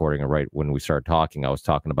start recording or right when we start talking, I was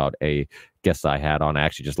talking about a guest I had on. I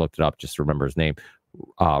actually just looked it up just to remember his name.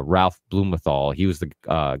 Ralph Blumenthal. He was the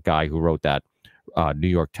guy who wrote that New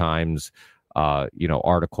York Times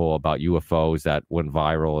article about UFOs that went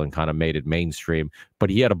viral and kind of made it mainstream. But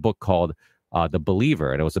he had a book called The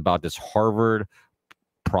Believer, and it was about this Harvard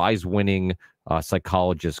prize-winning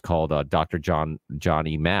psychologist called Dr.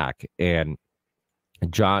 Johnny Mack. And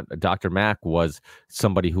Dr. Mack was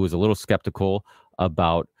somebody who was a little skeptical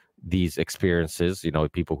about these experiences,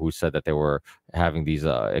 people who said that they were having these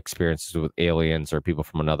experiences with aliens or people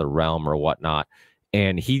from another realm or whatnot.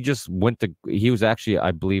 And he was actually,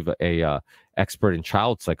 I believe, a expert in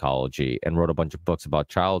child psychology and wrote a bunch of books about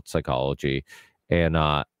child psychology. And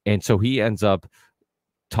so he ends up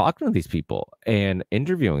talking to these people and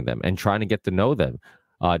interviewing them and trying to get to know them.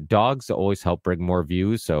 Dogs always help bring more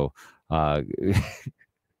views. So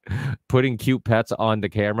putting cute pets on the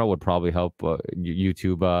camera would probably help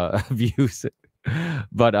YouTube views.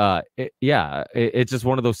 But it's just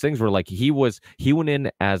one of those things where like he went in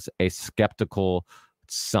as a skeptical,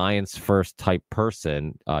 science first type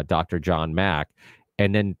person, Dr. John Mack,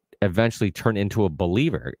 and then eventually turned into a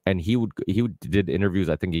believer. And he did interviews,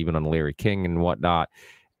 I think, even on Larry King and whatnot.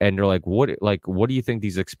 And they're like, what do you think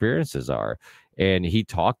these experiences are? And he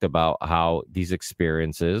talked about how these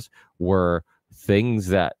experiences were things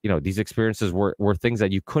that, these experiences were things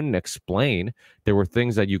that you couldn't explain. There were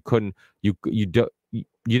things that you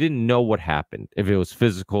didn't know what happened, if it was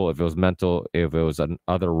physical, if it was mental, if it was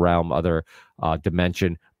another realm, other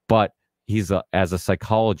dimension. But as a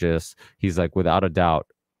psychologist, he's like, without a doubt,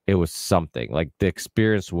 it was something. Like, the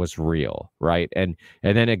experience was real, right? And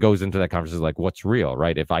then it goes into that conversation, like, what's real,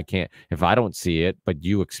 right? If I don't see it, but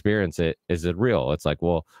you experience it, is it real? It's like,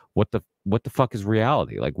 well, what the fuck is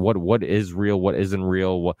reality? Like, what is real? What isn't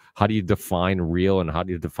real? How do you define real and how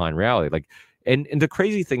do you define reality? Like, and the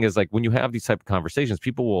crazy thing is, like, when you have these type of conversations,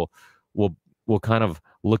 people will kind of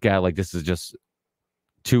look at it like this is just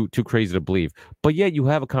too crazy to believe. But yet you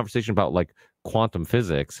have a conversation about like quantum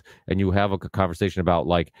physics, and you have a conversation about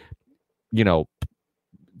like,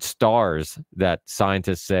 stars that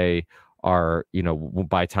scientists say are,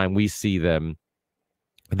 by the time we see them,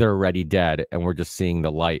 they're already dead, and we're just seeing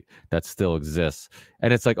the light that still exists.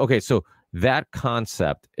 And it's like, okay, so that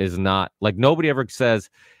concept is not like, nobody ever says,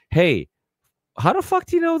 hey, how the fuck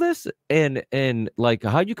do you know this? And like,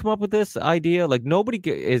 how'd you come up with this idea? Like, nobody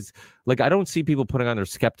is like, I don't see people putting on their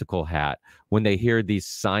skeptical hat when they hear these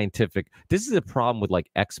scientific. This is a problem with like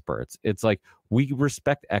experts. It's like, we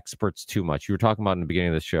respect experts too much. You were talking about in the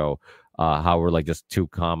beginning of the show how we're like just two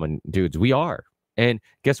common dudes. We are. And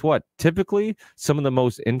guess what? Typically, some of the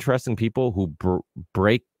most interesting people who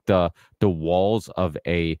break the walls of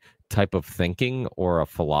a type of thinking or a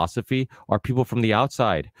philosophy are people from the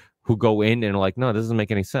outside who go in and are like, no, this doesn't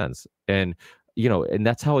make any sense. And, and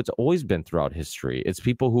that's how it's always been throughout history. It's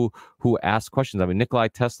people who ask questions. I mean, Nikola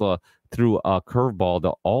Tesla threw a curveball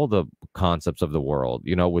to all the concepts of the world,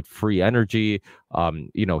 with free energy.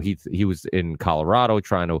 He was in Colorado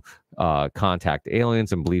trying to contact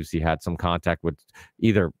aliens and believes he had some contact with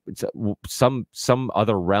either some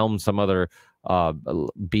other realm, some other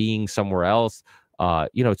being somewhere else.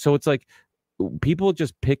 So it's like, people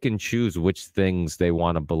just pick and choose which things they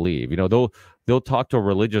want to believe. They'll talk to a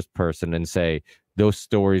religious person and say those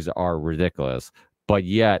stories are ridiculous, but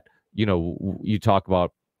yet, you talk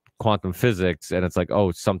about quantum physics and it's like,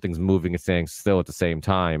 oh, something's moving and staying still at the same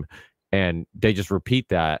time, and they just repeat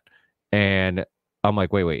that. And I'm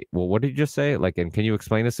like, wait, well, what did you just say? Like, and can you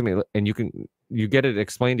explain this to me? And you get it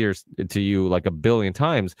explained to you like a billion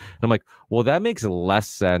times. And I'm like, well, that makes less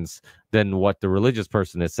sense than what the religious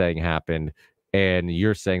person is saying happened. And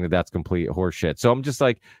you're saying that that's complete horseshit. So I'm just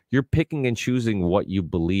like, you're picking and choosing what you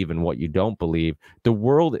believe and what you don't believe. The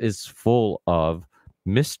world is full of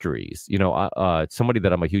mysteries. Somebody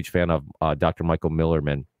that I'm a huge fan of, Dr. Michael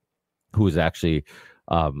Millerman, who is actually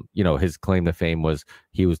his claim to fame was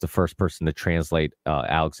he was the first person to translate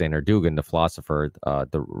Alexander Dugin, the philosopher,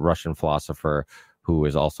 the Russian philosopher, who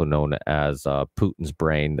is also known as Putin's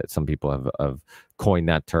brain, that some people have coined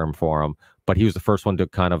that term for him. But he was the first one to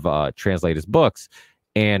kind of translate his books.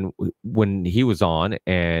 And when he was on,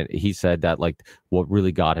 and he said that like what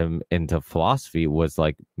really got him into philosophy was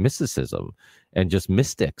like mysticism and just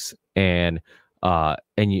mystics and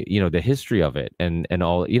the history of it and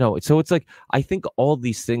all, so it's like I think all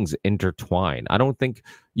these things intertwine. I don't think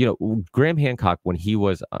Graham Hancock, when he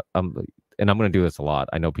was and I'm going to do this a lot.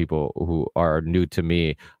 I know people who are new to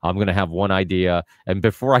me. I'm going to have one idea, and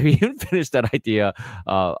before I even finish that idea,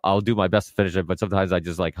 I'll do my best to finish it. But sometimes I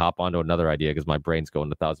just like hop onto another idea because my brain's going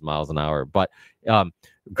 1,000 miles an hour. But Graham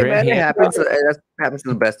Hancock, it happens. That happens to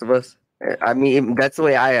the best of us. I mean, that's the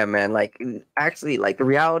way I am, man. Like, actually, like the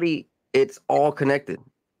reality, it's all connected.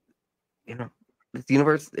 This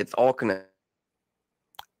universe, it's all connected.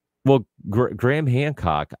 Well, Graham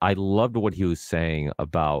Hancock, I loved what he was saying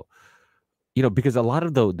about, because a lot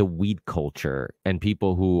of the weed culture and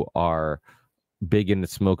people who are big into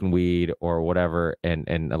smoking weed or whatever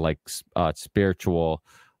and like spiritual,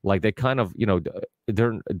 like they kind of,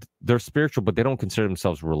 they're spiritual, but they don't consider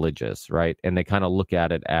themselves religious, right? And they kind of look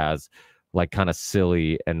at it as like kind of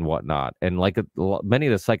silly and whatnot. And like many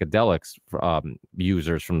of the psychedelics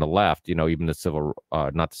users from the left, even the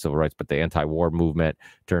not the civil rights, but the anti-war movement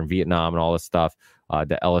during Vietnam and all this stuff,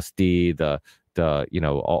 the LSD, the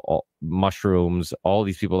all mushrooms, all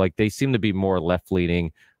these people, like they seem to be more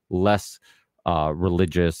left-leaning, less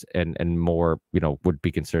religious and more, would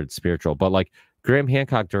be considered spiritual. But like Graham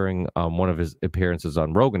Hancock, during one of his appearances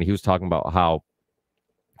on Rogan, he was talking about how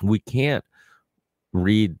we can't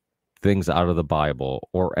read things out of the Bible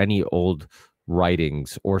or any old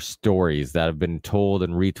writings or stories that have been told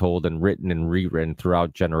and retold and written and rewritten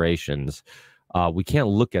throughout generations. We can't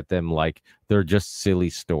look at them like they're just silly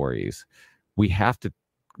stories. We have to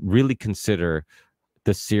really consider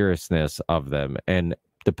the seriousness of them and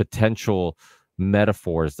the potential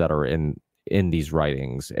metaphors that are in these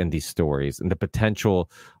writings and these stories, and the potential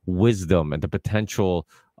wisdom and the potential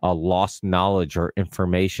lost knowledge or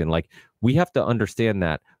information. Like, we have to understand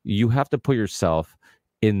that you have to put yourself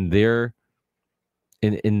in their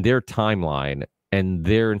timeline and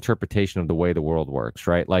their interpretation of the way the world works,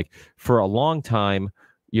 right? Like, for a long time,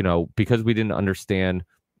 because we didn't understand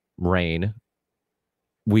rain,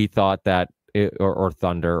 we thought that or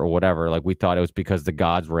thunder or whatever, like we thought it was because the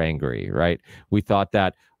gods were angry, right? We thought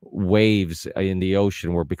that waves in the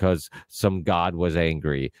ocean were because some god was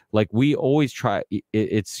angry. Like, we always try,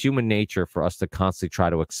 it's human nature for us to constantly try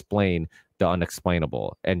to explain the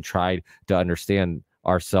unexplainable and try to understand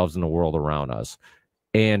ourselves and the world around us.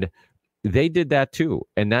 And they did that too,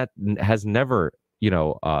 and that has never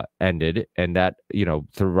ended. And that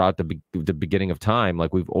throughout the beginning of time,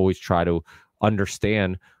 like, we've always tried to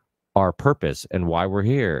understand our purpose and why we're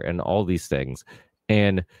here and all these things.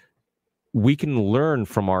 And we can learn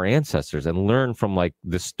from our ancestors and learn from like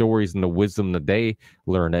the stories and the wisdom that they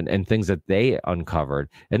learned and things that they uncovered.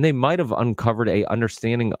 And they might have uncovered a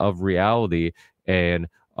understanding of reality and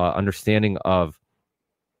understanding of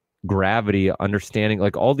gravity, understanding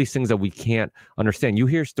like all these things that we can't understand. You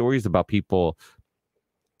hear stories about people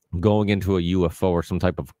going into a UFO or some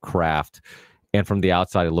type of craft, and from the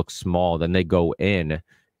outside it looks small, then they go in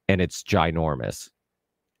and it's ginormous,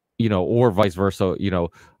 or vice versa,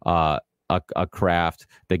 a craft,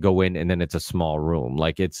 they go in and then it's a small room.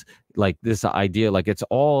 Like, it's like this idea, like it's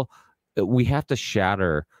all, we have to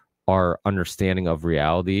shatter our understanding of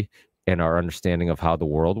reality and our understanding of how the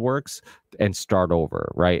world works and start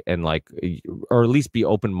over, right? And like, or at least be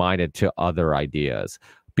open-minded to other ideas,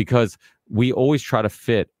 because we always try to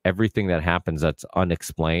fit everything that happens that's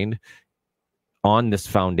unexplained on this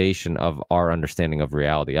foundation of our understanding of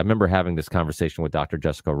reality. I remember having this conversation with Dr.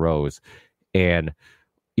 Jessica Rose, and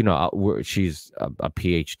she's a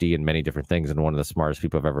PhD in many different things and one of the smartest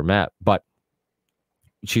people I've ever met, but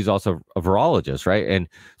she's also a virologist, right? And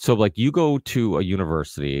so like, you go to a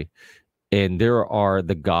university and there are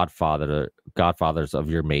the godfathers of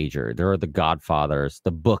your major. There are the godfathers,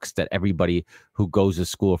 the books that everybody who goes to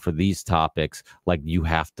school for these topics, like, you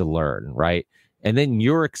have to learn, right? And then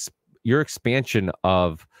your expansion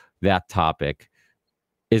of that topic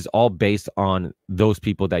is all based on those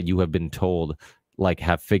people that you have been told, like,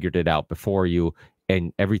 have figured it out before you,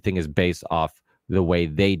 and everything is based off the way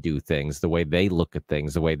they do things, the way they look at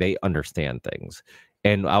things, the way they understand things.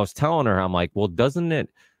 And I was telling her, I'm like, well, doesn't it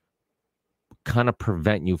kind of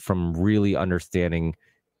prevent you from really understanding,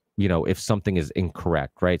 if something is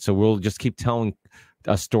incorrect, right? So we'll just keep telling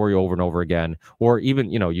a story over and over again. Or even,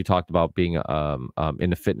 you talked about being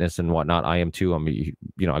into fitness and whatnot. I am too. I mean,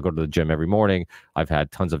 I go to the gym every morning. I've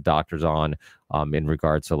had tons of doctors on in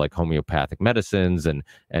regards to like homeopathic medicines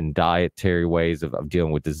and dietary ways of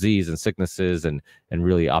dealing with disease and sicknesses and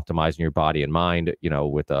really optimizing your body and mind,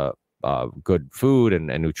 with good food and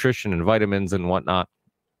nutrition and vitamins and whatnot.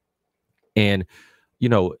 And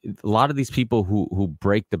a lot of these people who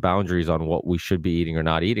break the boundaries on what we should be eating or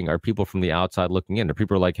not eating are people from the outside looking in. The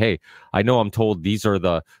people are like, hey, I know I'm told these are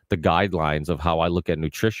the guidelines of how I look at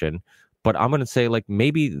nutrition, but I'm going to say like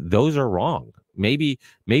maybe those are wrong. Maybe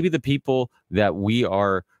the people that we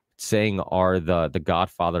are saying are the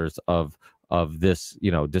godfathers of this,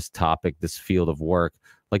 this topic, this field of work,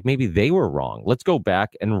 like maybe they were wrong. Let's go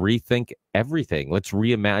back and rethink everything. Let's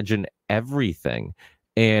reimagine everything.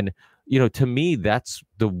 And to me, that's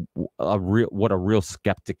what a real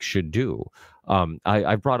skeptic should do.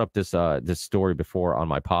 I brought up this story before on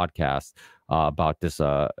my podcast about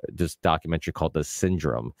this documentary called The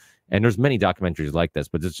Syndrome, and there's many documentaries like this,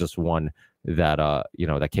 but it's just one that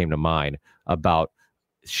that came to mind about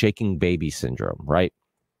shaking baby syndrome, right?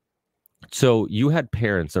 So you had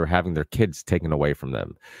parents that were having their kids taken away from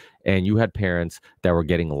them, and you had parents that were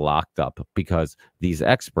getting locked up because these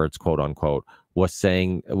experts, quote unquote, was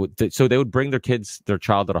saying, so they would bring their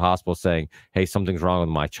child to the hospital saying, hey, something's wrong with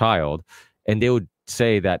my child. And they would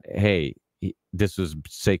say that, hey, this was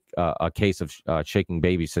a case of shaking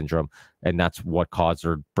baby syndrome, and that's what caused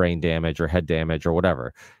her brain damage or head damage or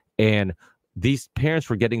whatever. And these parents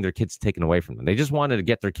were getting their kids taken away from them. They just wanted to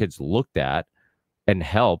get their kids looked at and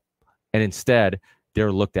help. And instead,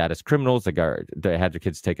 they're looked at as criminals that had their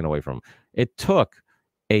kids taken away from them. It took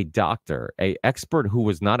a doctor, a expert who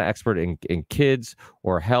was not an expert in kids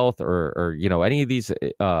or health or any of these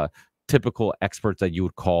typical experts that you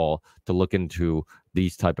would call to look into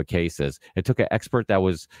these type of cases. It took an expert that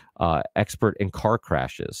was expert in car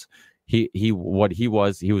crashes. He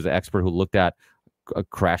was an expert who looked at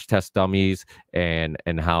crash test dummies and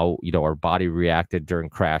how our body reacted during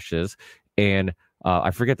crashes. And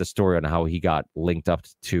I forget the story on how he got linked up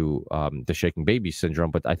to the shaking baby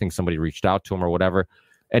syndrome, but I think somebody reached out to him or whatever.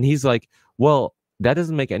 And he's like, well, that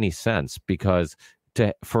doesn't make any sense, because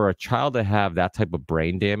for a child to have that type of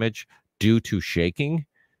brain damage due to shaking,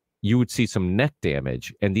 you would see some neck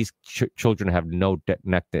damage, and these children have no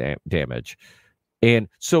neck damage. And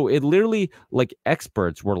so it literally, like,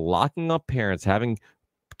 experts were locking up parents, having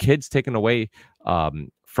kids taken away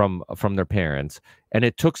from their parents, and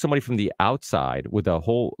it took somebody from the outside with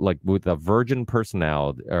a virgin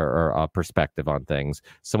personality or perspective on things,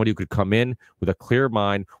 somebody who could come in with a clear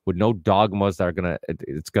mind, with no dogmas that are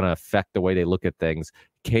it's gonna affect the way they look at things,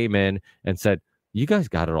 came in and said, you guys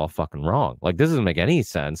got it all fucking wrong. Like, this doesn't make any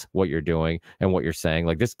sense what you're doing and what you're saying.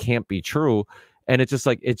 Like, this can't be true. And it's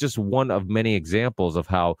just one of many examples of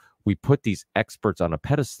how we put these experts on a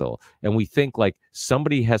pedestal, and we think like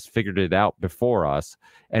somebody has figured it out before us.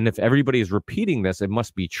 And if everybody is repeating this, it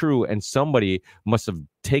must be true. And somebody must have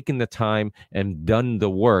taken the time and done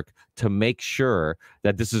the work to make sure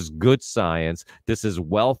that this is good science. This is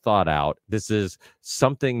well thought out. This is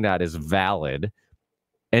something that is valid.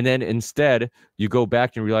 And then instead you go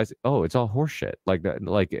back and realize, oh, it's all horseshit. Like that,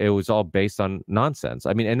 like it was all based on nonsense.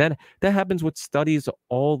 I mean, and then that happens with studies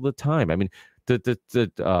all the time. I mean,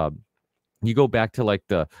 you go back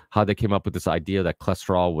to how they came up with this idea that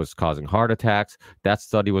cholesterol was causing heart attacks. That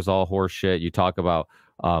study was all horseshit. You talk about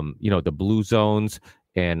the blue zones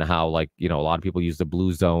and how a lot of people use the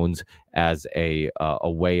blue zones as a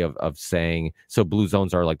way of saying, so blue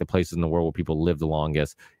zones are like the places in the world where people live the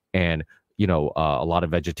longest. And a lot of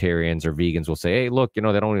vegetarians or vegans will say, hey, look, they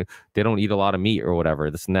don't eat a lot of meat or whatever,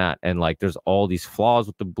 this and that. And like, there's all these flaws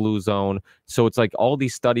with the blue zone. So it's like all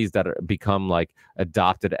these studies that become like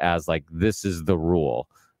adopted as like, this is the rule.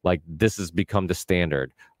 Like, this has become the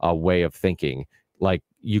standard way of thinking. Like,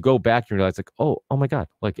 you go back and realize like, oh my God,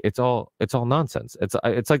 like it's all nonsense.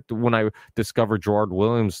 It's like when I discovered Gerard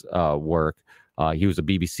Williams' work, he was a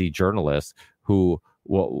BBC journalist who,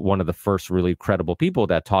 one of the first really credible people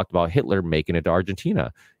that talked about Hitler making it to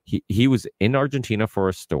Argentina. He was in Argentina for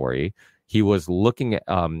a story. He was looking at,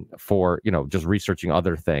 for, just researching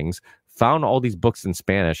other things, found all these books in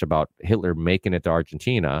Spanish about Hitler making it to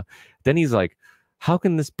Argentina. Then he's like, how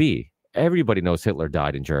can this be? Everybody knows Hitler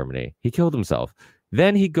died in Germany. He killed himself.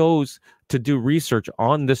 Then he goes to do research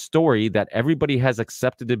on this story that everybody has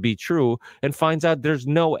accepted to be true, and finds out there's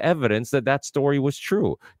no evidence that story was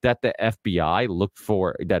true, that the FBI looked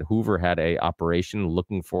for, that Hoover had a operation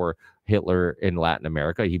looking for Hitler in Latin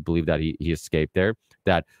America. He believed that he escaped there,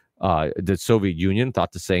 that The Soviet Union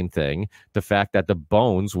thought the same thing. The fact that the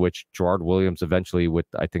bones, which Gerard Williams eventually with,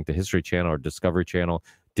 I think, the History Channel or Discovery Channel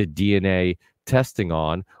did DNA testing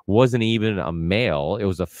on, wasn't even a male, it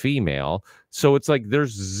was a female. So it's like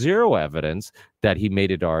there's zero evidence that he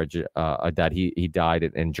made it that he died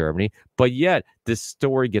in Germany, but yet this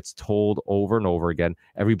story gets told over and over again.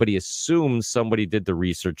 Everybody assumes somebody did the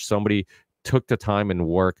research, somebody took the time and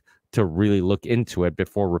work to really look into it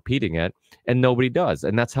before repeating it, and nobody does.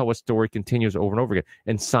 And that's how a story continues over and over again.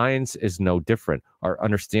 And science is no different. Our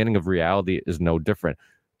understanding of reality is no different.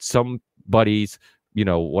 Somebody's,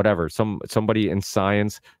 whatever, somebody in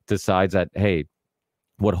science decides that, hey,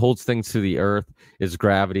 what holds things to the earth is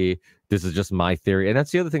gravity. This is just my theory. And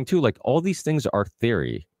that's the other thing too. Like, all these things are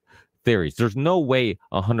theories. There's no way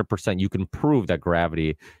 100% you can prove that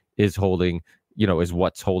gravity is holding, is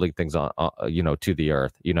what's holding things on, to the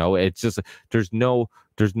earth. It's just, there's no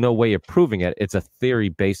way of proving it. It's a theory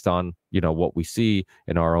based on, what we see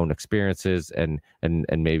in our own experiences and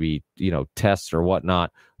maybe, tests or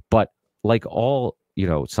whatnot. But like all,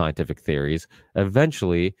 scientific theories,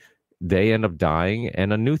 eventually they end up dying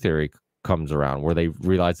and a new theory comes around where they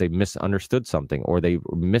realize they misunderstood something, or they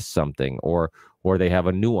missed something, or they have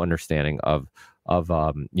a new understanding of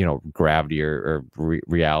gravity or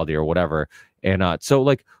reality or whatever. And so,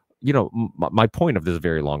 like, my point of this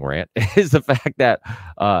very long rant is the fact that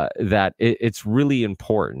it's really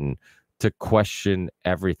important to question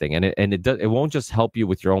everything, and it won't just help you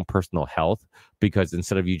with your own personal health, because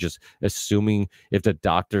instead of you just assuming, if the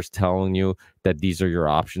doctor's telling you that these are your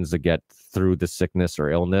options to get through the sickness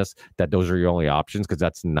or illness, that those are your only options, because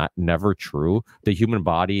that's never true. The human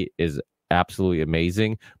body is absolutely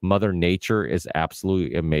amazing. Mother Nature is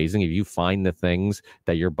absolutely amazing. If you find the things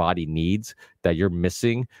that your body needs that you're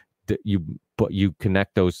missing, but you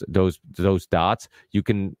connect those dots, you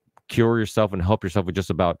can cure yourself and help yourself with just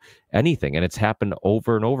about anything. And it's happened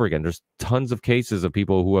over and over again. There's tons of cases of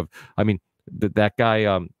people who have, I mean, that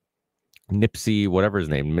guy, Nipsey, whatever his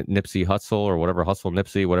name, Nipsey Hussle or whatever, Hustle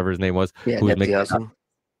Nipsey, whatever his name was. Yeah, who was Nipsey Hussle.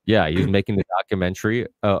 Yeah, he was making the documentary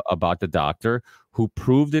about the doctor who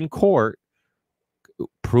proved in court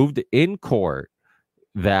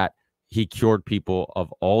that he cured people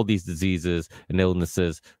of all these diseases and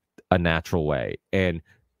illnesses a natural way. And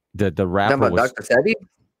the rapper was Dr. Sebi?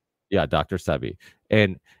 Yeah, Dr. Sebi.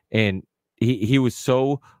 And he was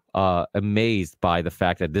so amazed by the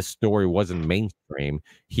fact that this story wasn't mainstream.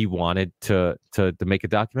 He wanted to make a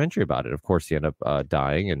documentary about it. Of course, he ended up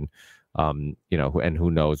dying, and and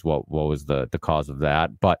who knows what was the cause of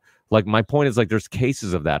that. But like, my point is, like, there's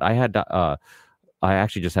cases of that. I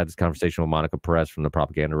actually just had this conversation with Monica Perez from the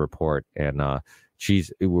Propaganda Report, and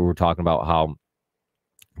we were talking about how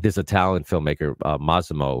this Italian filmmaker,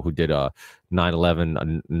 Massimo, who did 9/11,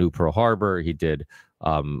 a New Pearl Harbor. He did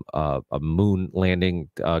a moon landing,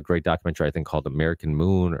 great documentary, I think, called American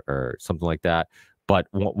Moon or something like that. But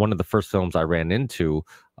one of the first films I ran into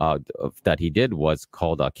that he did was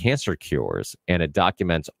called Cancer Cures, and it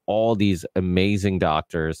documents all these amazing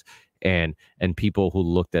doctors and people who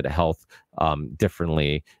looked at health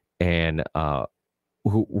differently, and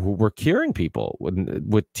who were curing people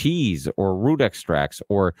with teas or root extracts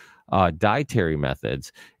or dietary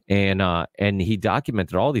methods. And he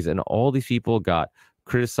documented all these, and all these people got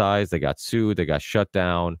criticized, they got sued, they got shut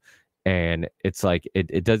down. And it's like,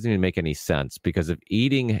 it doesn't even make any sense, because if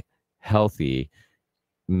eating healthy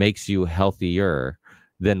makes you healthier,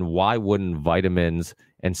 then why wouldn't vitamins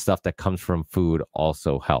and stuff that comes from food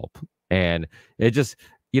also help? And it just,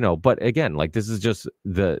 but again, like, this is just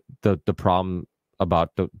the problem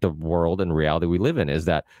about the world and reality we live in, is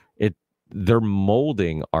that they're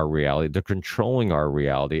molding our reality, they're controlling our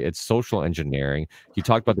reality. It's social engineering. You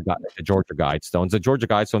talked about the Georgia Guidestones. The Georgia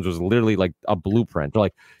Guidestones was literally like a blueprint. They're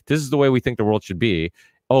like, this is the way we think the world should be.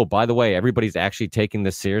 Oh, by the way, everybody's actually taking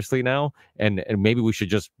this seriously now, and maybe we should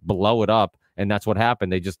just blow it up. And that's what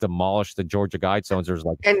happened. They just demolished the Georgia Guidestones. There's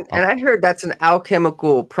like, and I heard that's an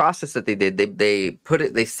alchemical process that they did.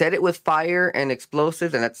 They set it with fire and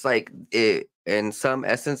explosives, and that's like it. In some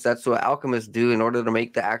essence, that's what alchemists do in order to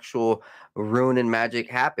make the actual rune and magic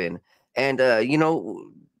happen. And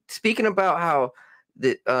speaking about how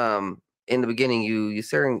in the beginning you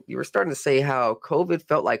were starting to say how COVID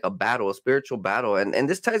felt like a battle, a spiritual battle, and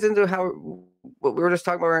this ties into what we were just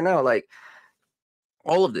talking about right now, like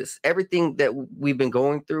all of this, everything that we've been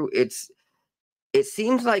going through. It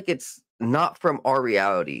seems like it's not from our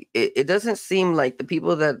reality. It doesn't seem like the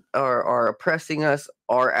people that are oppressing us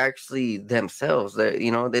are actually themselves. That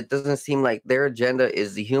it doesn't seem like their agenda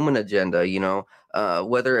is the human agenda.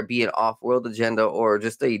 Whether it be an off-world agenda or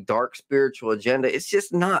just a dark spiritual agenda, it's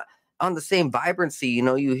just not on the same vibrancy.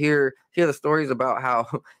 You hear the stories about how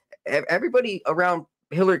everybody around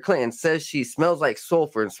Hillary Clinton says she smells like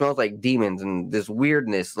sulfur and smells like demons and this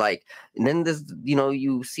weirdness. Like, and then this,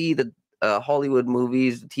 you see the Hollywood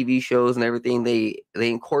movies, TV shows, and everything. They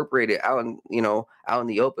incorporate it out out in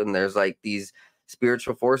the open. There's like these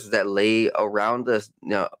spiritual forces that lay around us,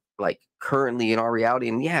 like currently in our reality.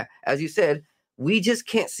 And yeah, as you said, we just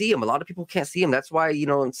can't see them. A lot of people can't see them. That's why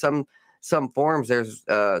in some forms there's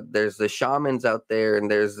the shamans out there,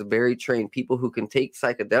 and there's the very trained people who can take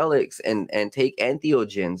psychedelics and take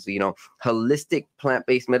entheogens, holistic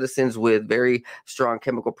plant-based medicines with very strong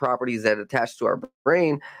chemical properties that attach to our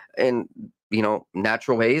brain, and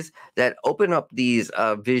natural ways that open up these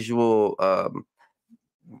visual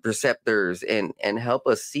receptors and help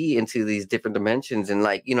us see into these different dimensions. And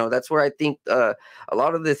that's where I think a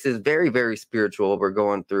lot of this is very, very spiritual we're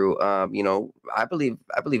going through. I believe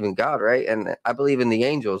in God, right? And I believe in the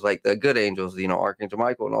angels, like the good angels, Archangel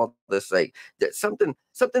Michael and all this. Like there's something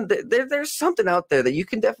there's something out there that you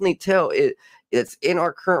can definitely tell it's in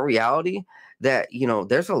our current reality, that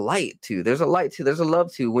there's a light to, there's a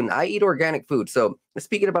love to when I eat organic food. So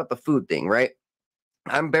speaking about the food thing, right?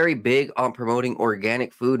 I'm very big on promoting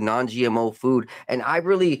organic food, non-GMO food, and I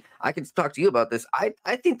can talk to you about this. I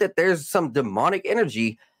think that there's some demonic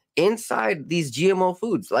energy inside these GMO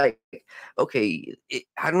foods. Like, okay,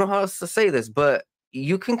 I don't know how else to say this, but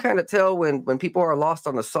you can kind of tell when people are lost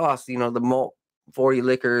on the sauce. The malt 40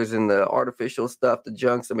 liquors and the artificial stuff, the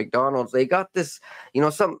junks, the McDonald's. They got this.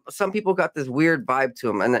 Some people got this weird vibe to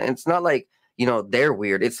them, and it's not like they're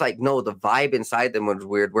weird. It's like, no, the vibe inside them was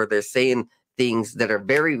weird, where they're saying things that are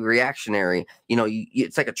very reactionary.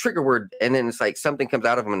 It's like a trigger word, and then it's like something comes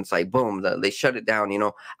out of them and it's like boom, they shut it down.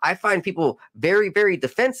 I find people very, very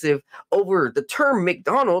defensive over the term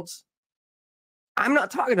McDonald's. I'm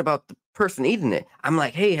not talking about the person eating it. I'm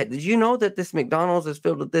like, hey, did you know that this McDonald's is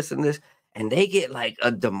filled with this and this? And they get like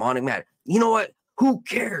a demonic mad. You know what? Who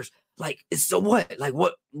cares? Like, so what? Like,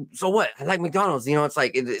 what? So what? I like McDonald's. It's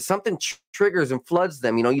like something triggers and floods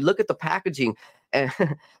them. You look at the packaging, and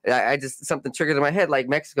I just, something triggered in my head. Like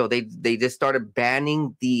Mexico, they just started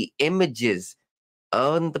banning the images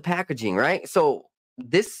on the packaging, right? So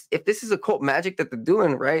if this is occult magic that they're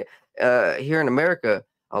doing, right, here in America,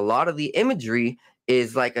 a lot of the imagery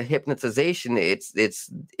is like a hypnotization.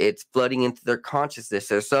 It's flooding into their consciousness,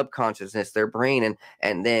 their subconsciousness, their brain,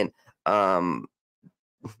 and then I'm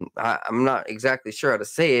not exactly sure how to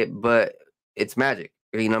say it, but it's magic.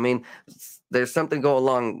 You know what I mean? There's something go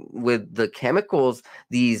along with the chemicals,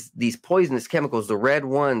 these poisonous chemicals, the red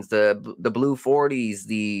ones, the blue 40s,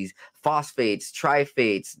 these phosphates,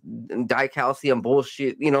 trifates, dicalcium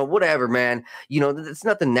bullshit, whatever, man. It's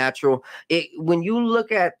nothing natural. When you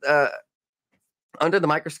look at under the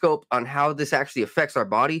microscope on how this actually affects our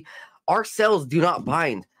body, our cells do not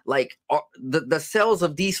bind. Like the cells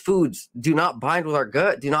of these foods do not bind with our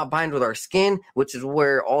gut, do not bind with our skin, which is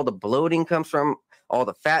where all the bloating comes from, all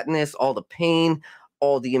the fatness, all the pain,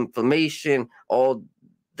 all the inflammation, all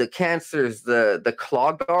the cancers, the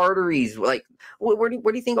clogged arteries. Like, where do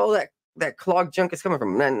you think all that clogged junk is coming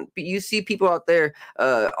from? And you see people out there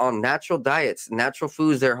on natural diets, natural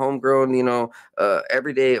foods, they're homegrown,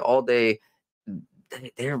 every day, all day.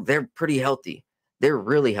 They're pretty healthy. They're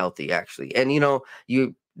really healthy, actually. And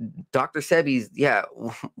Dr. Sebi's,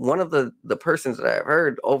 one of the persons that I've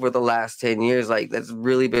heard over the last 10 years, like, that's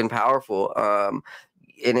really been powerful.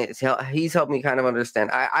 And he's helped me kind of understand.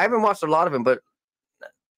 I haven't watched a lot of him, but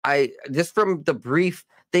I just, from the brief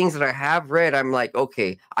things that I have read, I'm like,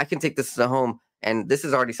 okay, I can take this to home, and this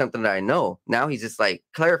is already something that I know. Now he's just like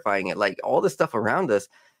clarifying it, like all the stuff around us,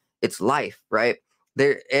 it's life, right?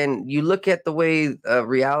 There, and you look at the way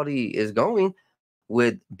reality is going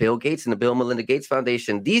with Bill Gates and the Bill and Melinda Gates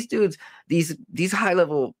Foundation. These dudes, these high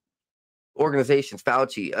level organizations,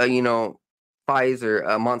 Fauci, Pfizer,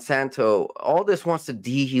 Monsanto, all this wants to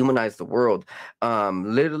dehumanize the world,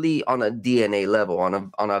 literally on a DNA level,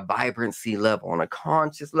 on a vibrancy level, on a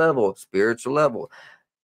conscious level, spiritual level,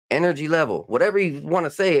 energy level, whatever you want to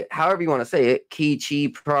say it, however you want to say it, ki,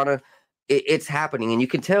 chi, prana. It's happening, and you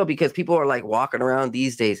can tell because people are like walking around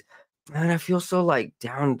these days. Man, I feel so like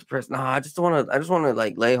down, depressed. Nah, I just want to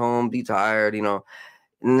like lay home, be tired, And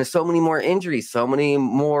there's so many more injuries, so many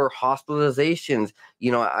more hospitalizations.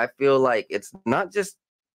 I feel like it's not just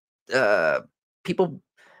people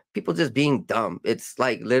just being dumb. It's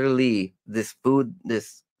like literally this food,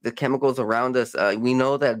 the chemicals around us. We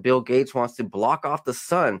know that Bill Gates wants to block off the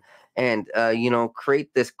sun and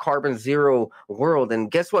create this carbon zero world. And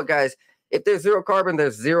guess what, guys? If there's zero carbon,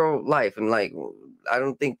 there's zero life. And like, I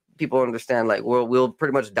don't think people understand, like, we'll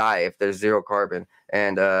pretty much die if there's zero carbon.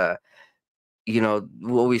 And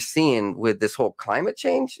what we're seeing with this whole climate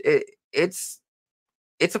change, it's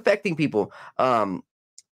affecting people on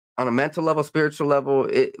a mental level, spiritual level.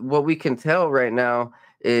 What we can tell right now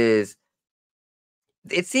is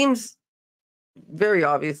it seems very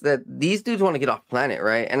obvious that these dudes want to get off planet,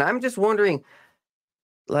 right? And I'm just wondering,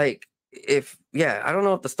 like, I don't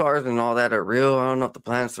know if the stars and all that are real. I don't know if the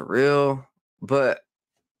planets are real, but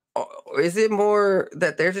is it more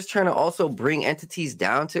that they're just trying to also bring entities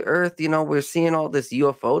down to Earth? We're seeing all this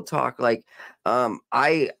UFO talk. Like,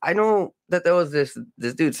 I know that there was this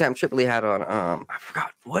dude Sam Tripoli had on. I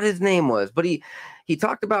forgot what his name was, but he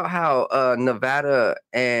talked about how Nevada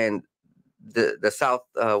and the South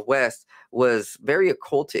West was very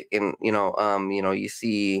occultic, and you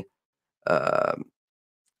see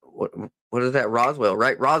what what is that, Roswell,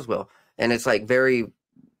 right? Roswell, and it's like very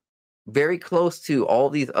very close to all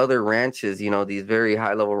these other ranches, these very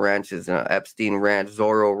high level ranches, Epstein Ranch,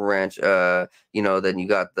 Zorro Ranch, then you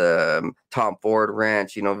got the Tom Ford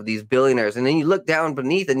Ranch, these billionaires. And then you look down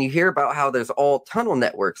beneath and you hear about how there's all tunnel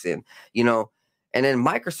networks and then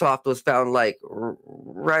Microsoft was found like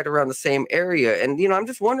right around the same area. And, I'm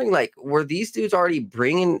just wondering, like, were these dudes already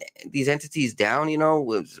bringing these entities down,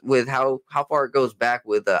 with how far it goes back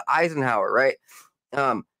with Eisenhower, right?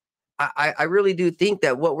 I really do think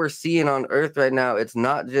that what we're seeing on Earth right now, it's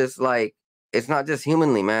not just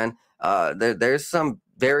humanly, man. There's some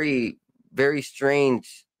very, very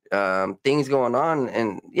strange things going on,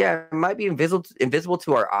 and yeah, it might be invisible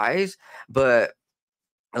to our eyes, but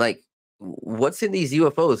like, what's in these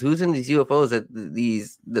UFOs? Who's in these UFOs that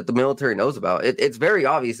the military knows about? It's very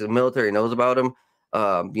obvious the military knows about them.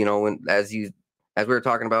 As we were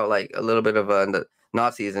talking about, like, a little bit of the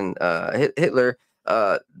Nazis and Hitler.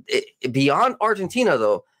 Beyond Argentina,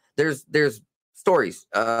 though, there's stories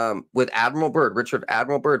with Richard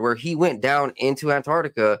Admiral Byrd, where he went down into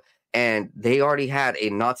Antarctica and they already had a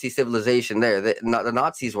Nazi civilization there. The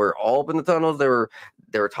Nazis were all up in the tunnels. They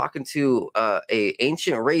were talking to a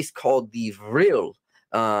ancient race called the Vril.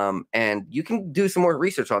 And you can do some more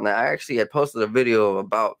research on that. I actually had posted a video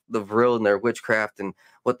about the Vril and their witchcraft and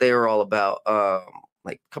what they were all about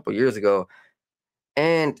like a couple years ago.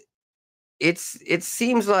 And it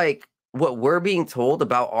seems like what we're being told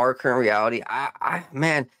about our current reality.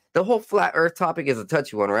 Man, the whole flat Earth topic is a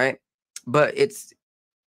touchy one, right? But it's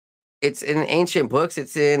in ancient books.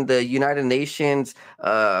 It's in the United Nations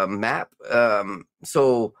map.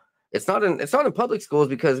 So it's not in public schools,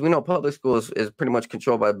 because we know public schools is pretty much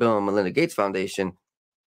controlled by the Bill and Melinda Gates Foundation.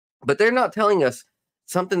 But they're not telling us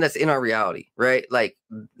something that's in our reality, right? Like,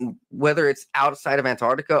 whether it's outside of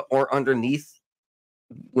Antarctica or underneath.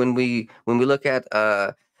 When we look at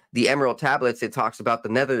the Emerald Tablets, it talks about the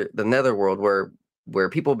netherworld, where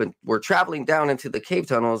people were traveling down into the cave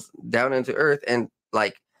tunnels, down into Earth, and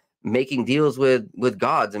like making deals with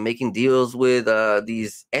gods and making deals with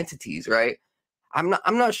these entities, right? I'm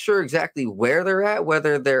not sure exactly where they're at,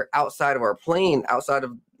 whether they're outside of our plane, outside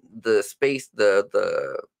of the space,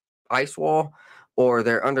 the ice wall, or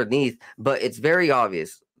they're underneath, but it's very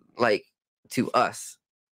obvious, like, to us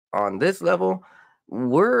on this level.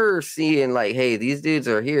 We're seeing, like, hey, these dudes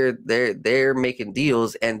are here, they're making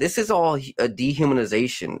deals, and this is all a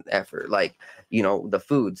dehumanization effort. Like, the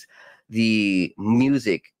foods, the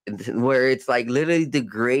music, where it's like literally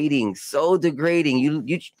degrading, so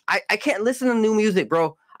degrading. I can't listen to new music,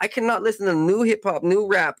 bro. I cannot listen to new hip hop, new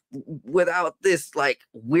rap without this like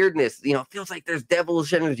weirdness. It feels like there's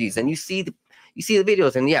devilish energies, and you see the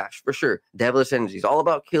videos, and yeah, for sure, devilish energies, all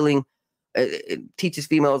about killing. It teaches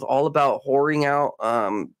females all about whoring out.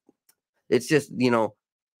 It's just,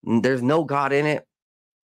 there's no God in it.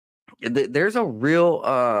 There's a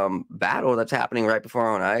real battle that's happening right before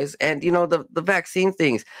our own eyes. And the vaccine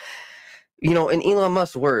things, in Elon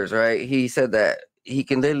Musk's words, right? He said that they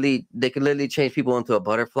can literally change people into a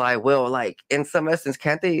butterfly. Well, like, in some essence,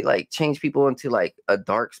 can't they like change people into like a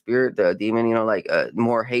dark spirit, the demon, like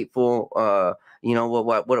more hateful?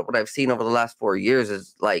 What I've seen over the last 4 years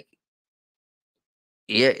is like,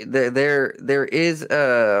 yeah, there is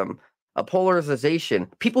a polarization.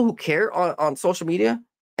 People who care on social media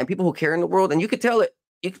and people who care in the world, and you could tell it.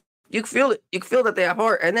 You can feel it. You can feel that they have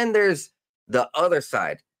heart. And then there's the other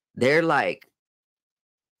side. They're like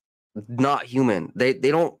not human. They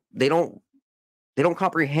don't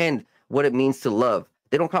comprehend what it means to love.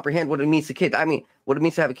 They don't comprehend what it means to kid. I mean, what it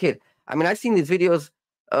means to have a kid. I mean, I've seen these videos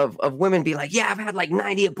of women be like, yeah, I've had like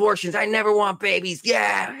 90 abortions. I never want babies.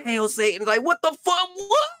 Yeah, hail Satan. Like, what the fuck?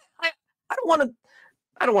 What? I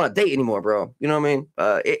don't want to date anymore, bro. You know what I mean?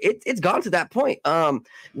 It's gone to that point. And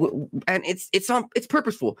it's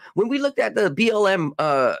purposeful. When we looked at the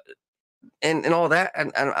BLM and all that,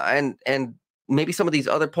 and maybe some of these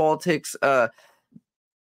other politics,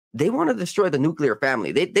 they want to destroy the nuclear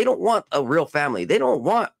family. They don't want a real family. They don't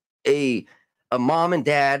want a mom and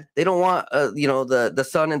dad. They don't want the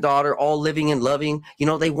son and daughter all living and loving.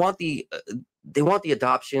 They want the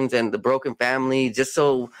adoptions and the broken family, just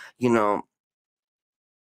so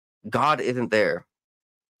God isn't there.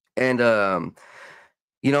 And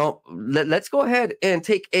let's go ahead and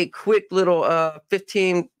take a quick little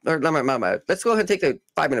 15 or my bad. Let's go ahead and take a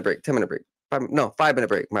 5-minute break, 10-minute break. 5-minute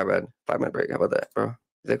break. My bad. 5-minute break. How about that, bro?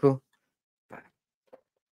 Is that cool?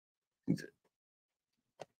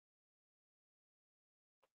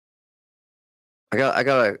 I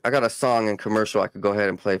got a song and commercial I could go ahead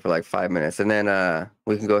and play for like 5 minutes, and then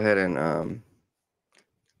we can go ahead and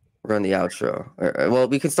run the outro. Well,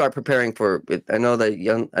 we can start preparing for it. I know that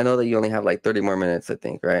you only have like 30 more minutes, I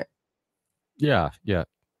think, right? Yeah.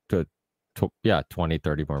 20,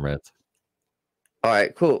 30 more minutes. All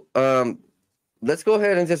right, cool. Let's go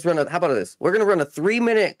ahead and just how about this? We're gonna run a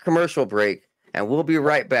 3-minute commercial break, and we'll be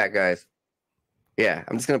right back, guys. Yeah,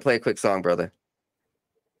 I'm just gonna play a quick song, brother.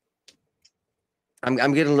 I'm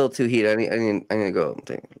getting a little too heated. I need to go and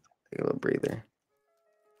take a little breather.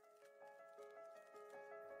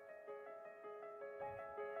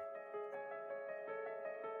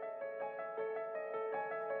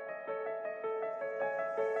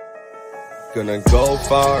 Gonna go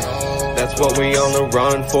far, that's what we on the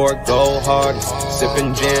run for, go hard.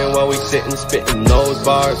 Sipping gin while we sitting, spitting those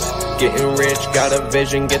bars. Getting rich, got a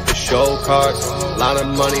vision, get the show cards. Lot of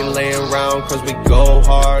money laying around cause we go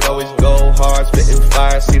hard, always go hard. Spitting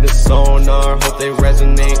fire, see the sonar, hope they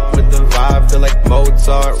resonate with the vibe. Feel like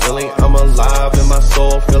Mozart, really I'm alive in my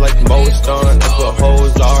soul, feel like Mozart. That's what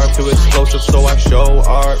hoes are, too explosive so I show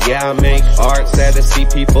art. Yeah, I make art, sad to see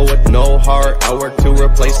people with no heart. I work to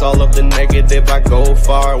replace all of the negative, I go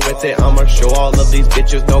far with it. I'ma show all of these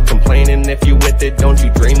bitches, no complaining if you with it. Don't you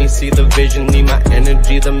dream me, see the vision, need my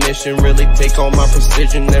energy, the mission. Really take all my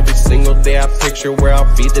precision. Every single day I picture where I'll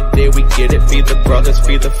be the day we get it. Feed the brothers,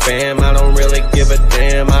 feed the fam. I don't really give a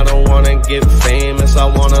damn. I don't wanna get famous, I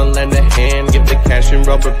wanna lend a hand. Give the cash and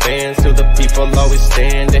rubber bands to the people always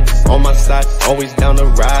standing on my side, always down the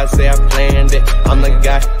ride. Say I planned it, I'm the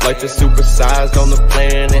guy, life is supersized on the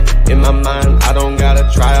planet. In my mind, I don't gotta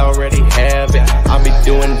try, I already have it. I'll be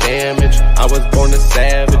doing damage, I was born a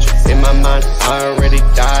savage. In my mind, I already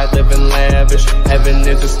died, living lavish. Heaven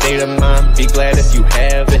is a state of mind, be glad if you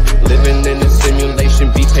have it. Living in a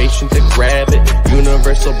simulation, be patient to grab it.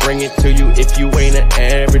 Universe will bring it to you if you ain't an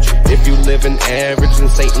average. If you live an average, then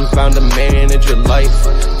Satan found to manage your life.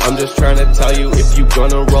 I'm just trying to tell you, if you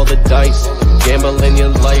gonna roll the dice, gamble in your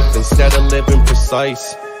life instead of living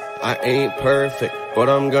precise. I ain't perfect, but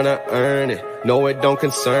I'm gonna earn it. No, it don't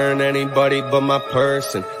concern anybody but my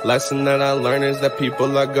person. Lesson that I learned is that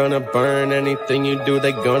people are gonna burn. Anything you do,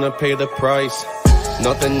 they gonna pay the price.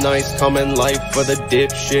 Nothing nice come in life for the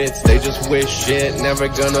dipshits. They just wish shit, never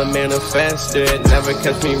gonna manifest it. Never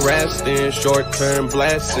catch me resting, short-term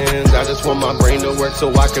blessings. I just want my brain to work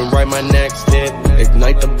so I can write my next hit.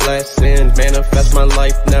 Ignite the blessings, manifest my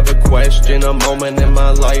life, never question a moment in my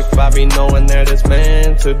life. I be knowing that it's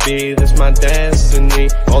meant to be, this my destiny.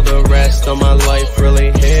 All the rest of my life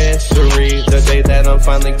really history. The day that I'm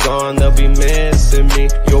finally gone, they'll be missing me.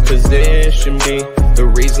 Your position be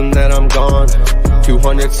the reason that I'm gone.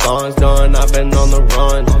 200 songs done, I've been on the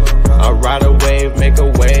run. I ride a wave, make a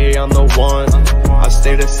way, I'm the one. I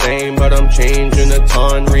stay the same, but I'm changing a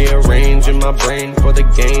ton. Rearranging my brain for the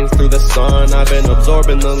gains through the sun. I've been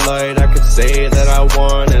absorbing the light, I could say that I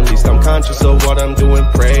won. At least I'm conscious of what I'm doing,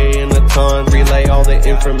 praying a ton. Relay all the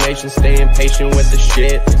information, staying patient with the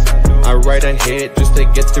shit. I write a hit just to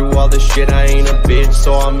get through all the shit. I ain't a bitch,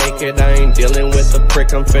 so I'll make it. I ain't dealing with a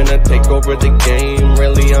prick, I'm finna take over the game.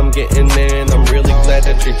 Really, I'm getting in, I'm really glad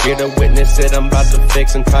that you're here to witness it. I'm about to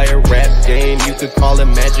fix entire rap game. You could call it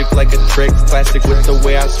magic, like a trick. Classic with the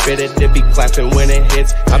way I spit it. It be clapping when it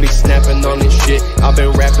hits. I be snapping on this shit. I've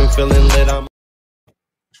been rapping, feeling lit. I'm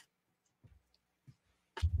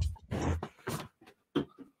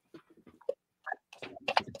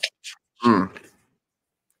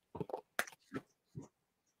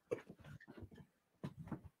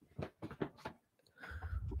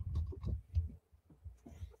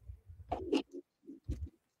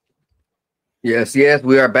Yes,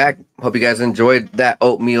 we are back. Hope you guys enjoyed that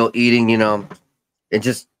oatmeal eating, and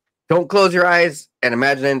just don't close your eyes and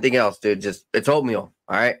imagine anything else, dude. Just, it's oatmeal.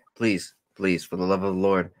 All right. Please, for the love of the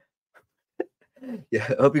Lord.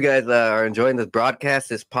 Yeah. Hope you guys are enjoying this broadcast,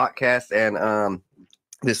 this podcast, and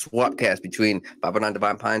this swapcast between 509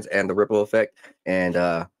 Divine Pines and the Ripple Effect. And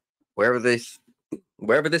wherever this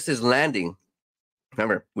is landing,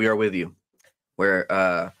 remember, we are with you.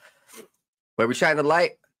 where we shine the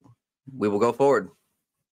light, we will go forward.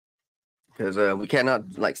 Because we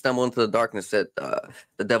cannot like stumble into the darkness that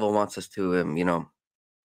the devil wants us to, you know.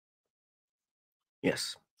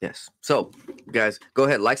 Yes. So, guys, go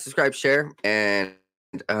ahead, like, subscribe, share, and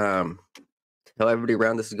tell everybody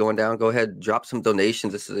around this is going down. Go ahead, drop some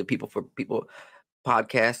donations. This is a People for People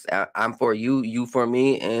podcast. I'm for you, you for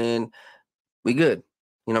me, and we good.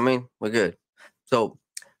 You know what I mean? We're good. So,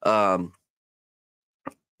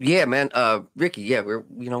 yeah, man. Ricky, yeah,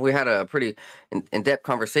 we had a pretty in-depth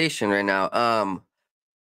conversation right now.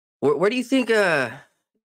 Where do you think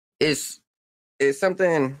is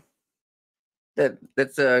something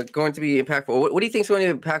that's going to be impactful? What do you think is going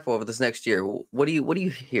to be impactful over this next year? What do you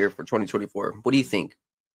hear for 2024? What do you think?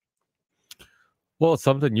 Well,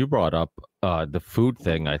 something you brought up, the food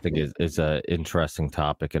thing, I think is a interesting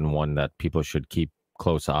topic and one that people should keep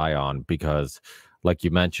close eye on because, like you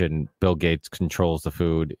mentioned, Bill Gates controls the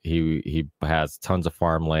food. He has tons of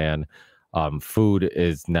farmland. Food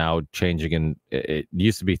is now changing, and it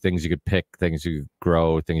used to be things you could pick, things you could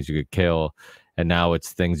grow, things you could kill, and now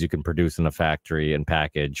it's things you can produce in a factory and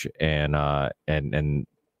package and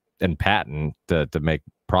patent to make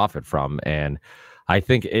profit from. And I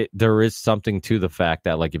think there is something to the fact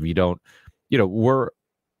that, like, if you don't,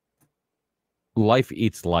 life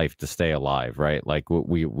eats life to stay alive, right? Like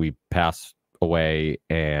we pass away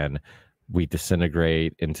and we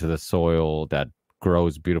disintegrate into the soil that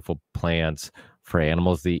grows beautiful plants for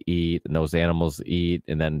animals to eat, and those animals eat,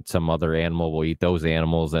 and then some other animal will eat those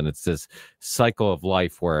animals, and it's this cycle of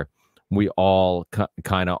life where we all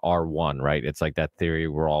kind of are one, right? It's like that theory,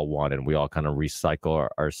 we're all one, and we all kind of recycle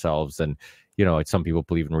ourselves. And some people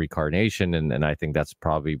believe in reincarnation, and I think that's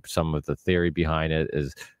probably some of the theory behind it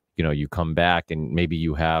is, you come back and maybe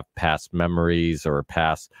you have past memories or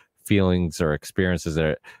past feelings or experiences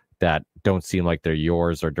that don't seem like they're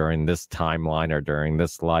yours or during this timeline or during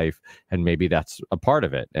this life, and maybe that's a part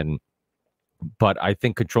of it. But I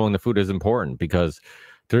think controlling the food is important because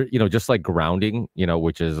there, just like grounding,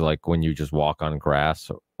 which is like when you just walk on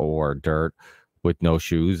grass or dirt with no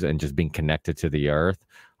shoes and just being connected to the earth.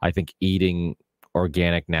 I think eating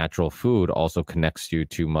organic, natural food also connects you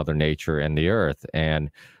to Mother Nature and the earth.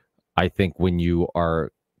 And I think when you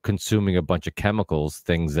are consuming a bunch of chemicals,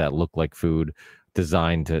 things that look like food,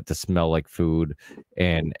 designed to smell like food,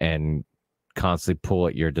 and constantly pull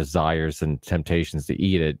at your desires and temptations to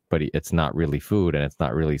eat it, but it's not really food and it's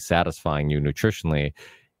not really satisfying you nutritionally.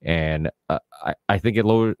 And I think it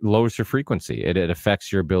lowers your frequency. It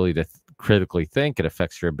affects your ability to critically think. It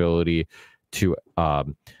affects your ability to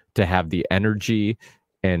have the energy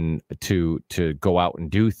and to go out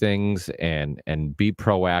and do things and be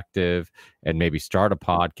proactive and maybe start a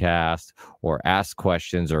podcast or ask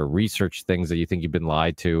questions or research things that you think you've been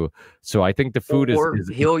lied to. So I think the food or is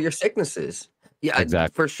heal your sicknesses. Yeah,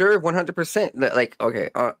 exactly. For sure, 100%. Like, okay,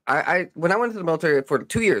 I when I went to the military for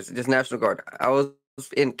 2 years, just National Guard, I was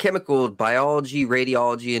in chemical biology,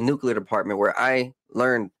 radiology, and nuclear department where I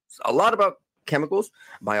learned a lot about chemicals,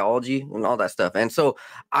 biology, and all that stuff. And so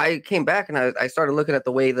I came back and I started looking at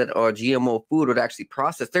the way that GMO food would actually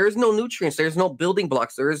process. There is no nutrients, there's no building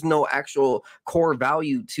blocks, there is no actual core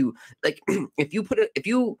value to, like, if you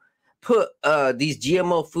put these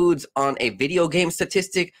GMO foods on a video game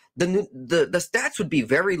statistic, the stats would be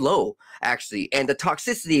very low actually, and the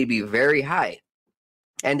toxicity would be very high.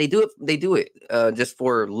 And they do it just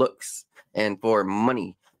for looks and for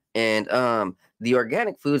money. And the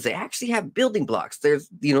organic foods, they actually have building blocks. There's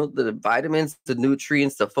the vitamins, the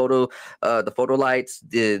nutrients, the photolights,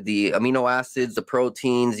 the amino acids, the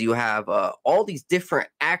proteins. You have all these different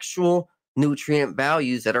actual nutrient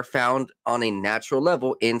values that are found on a natural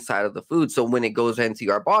level inside of the food. So when it goes into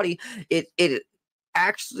our body, it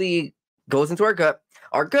actually goes into our gut.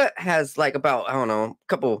 Our gut has like about, I don't know, a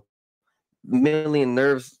couple million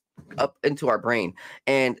nerves up into our brain,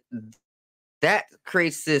 and that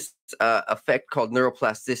creates this effect called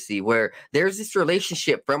neuroplasticity, where there's this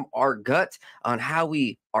relationship from our gut on how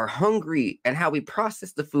we are hungry and how we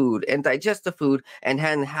process the food and digest the food, and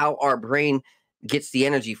how our brain gets the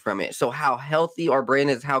energy from it. So how healthy our brain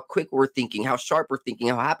is, how quick we're thinking, how sharp we're thinking,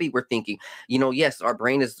 how happy we're thinking. Yes, our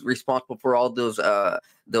brain is responsible for all those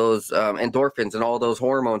endorphins and all those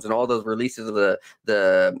hormones and all those releases of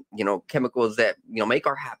the chemicals that make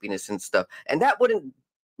our happiness and stuff. And that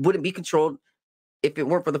wouldn't be controlled if it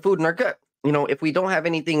weren't for the food in our gut. If we don't have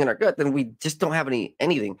anything in our gut, then we just don't have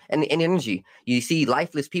anything, any energy. You see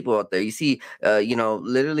lifeless people out there. You see,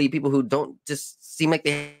 literally people who don't just seem like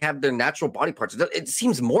they have their natural body parts. It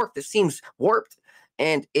seems morphed. It seems warped,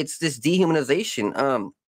 and it's this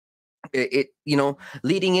dehumanization.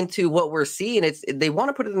 leading into what we're seeing, they want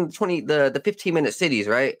to put it in the 15-minute cities,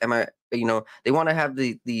 right? They want to have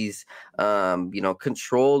these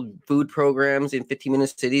controlled food programs in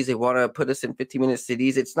 15-minute cities. They want to put us in 15-minute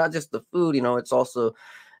cities. It's not just the food, it's also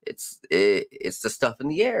it's the stuff in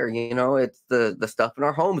the air, it's the stuff in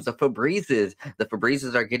our homes, the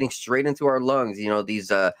Febrezes are getting straight into our lungs.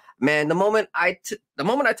 These man, the moment I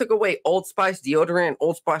took away Old Spice deodorant,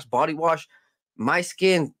 Old Spice body wash, my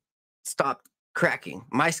skin stopped cracking,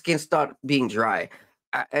 my skin stopped being dry.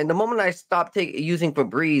 And the moment I stopped using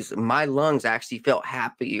Febreze, my lungs actually felt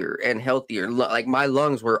happier and healthier. Like my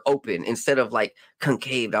lungs were open instead of like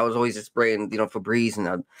concaved. I was always just spraying, Febreze,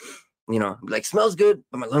 and like, smells good,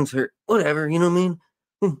 but my lungs hurt. Whatever, you know what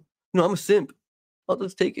I mean? I'm a simp. I'll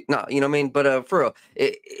just take it. No, you know what I mean? But for real,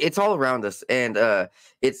 it's all around us, and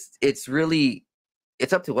it's really,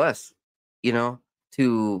 it's up to us,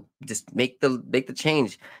 to just make the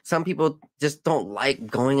change. Some people just don't like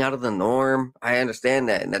going out of the norm. I understand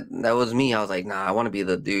that, and that was me. I was like, nah, I want to be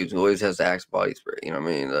the dude who always has the Axe body spray. You know what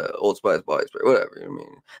I mean? The Old Spice body spray, whatever. You know what I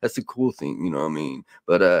mean? That's the cool thing. You know what I mean?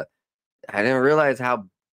 But I didn't realize how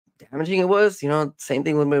damaging it was. Same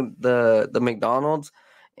thing with the McDonald's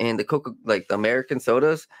and the Coca, like the American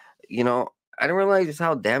sodas. I didn't realize just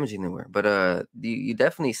how damaging they were. But you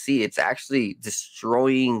definitely see it's actually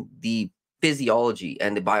destroying the physiology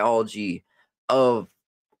and the biology of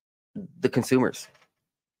the consumers.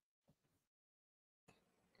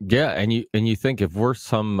 Yeah, and you think if we're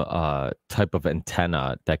some type of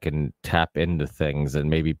antenna that can tap into things, and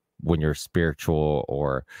maybe when you're spiritual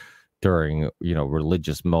or during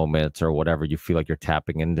religious moments or whatever, you feel like you're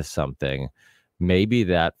tapping into something, maybe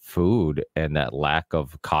that food and that lack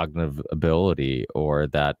of cognitive ability, or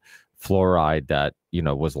that fluoride that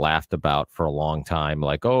was laughed about for a long time,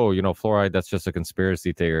 like, oh, fluoride, that's just a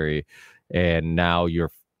conspiracy theory, and now you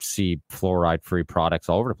see fluoride free products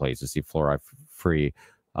all over the place. You see fluoride free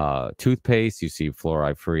toothpaste, you see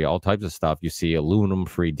fluoride free all types of stuff, you see aluminum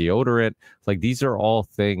free deodorant. Like, these are all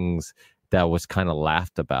things that was kind of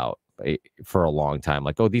laughed about for a long time,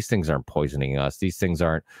 like, oh, these things aren't poisoning us, these things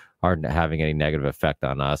aren't having any negative effect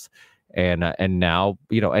on us. And now,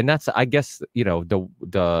 and that's, I guess,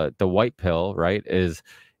 the white pill, right, is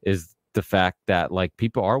the fact that, like,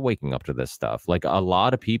 people are waking up to this stuff. Like, a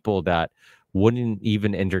lot of people that wouldn't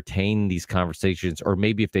even entertain these conversations, or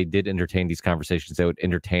maybe if they did entertain these conversations, they would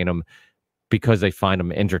entertain them because they find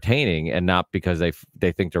them entertaining and not because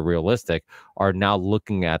they think they're realistic, are now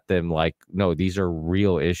looking at them like, no, these are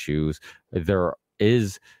real issues. There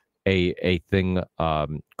is a thing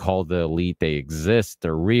called the elite. They exist.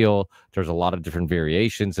 They're real. There's a lot of different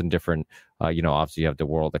variations and different, obviously you have the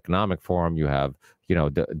World Economic Forum, you have,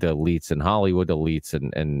 the elites in Hollywood, elites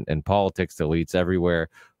in politics, the elites everywhere.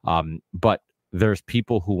 But there's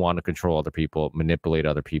people who want to control other people, manipulate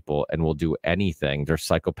other people, and will do anything. They're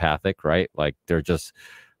psychopathic, right? Like, they're just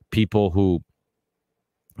people who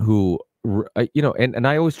and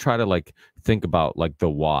I always try to, like, think about, like, the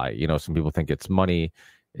why. Some people think it's money,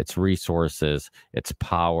 it's resources, it's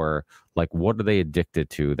power. Like, what are they addicted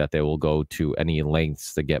to that they will go to any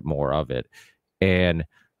lengths to get more of it? And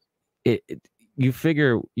you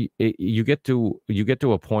figure you get to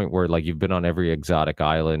a point where, like, you've been on every exotic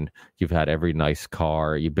island, you've had every nice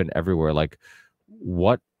car, you've been everywhere. Like,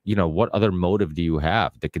 what other motive do you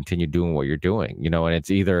have to continue doing what you're doing? And it's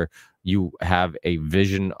either you have a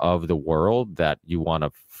vision of the world that you want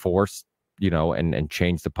to force, and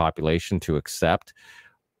change the population to accept,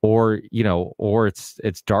 or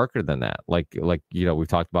it's darker than that. Like we've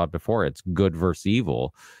talked about before, it's good versus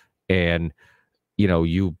evil, and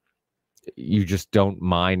you just don't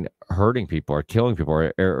mind hurting people or killing people,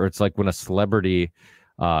 or it's like when a celebrity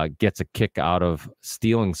gets a kick out of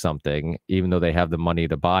stealing something, even though they have the money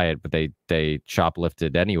to buy it, but they shoplift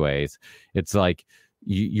it anyways. It's like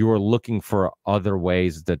you are looking for other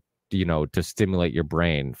ways that to stimulate your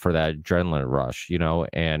brain for that adrenaline rush,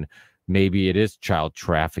 and maybe it is child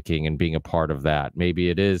trafficking and being a part of that. Maybe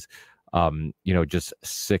it is just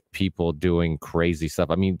sick people doing crazy stuff.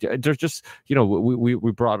 I mean, there's just,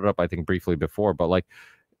 we brought it up, I think, briefly before, but, like,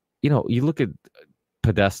 you look at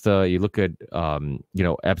Podesta, you look at,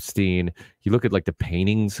 Epstein, you look at, like, the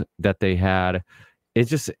paintings that they had. It's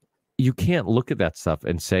just, you can't look at that stuff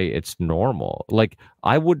and say it's normal. Like,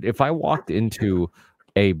 I would, if I walked into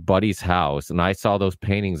a buddy's house and I saw those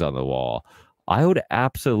paintings on the wall, I would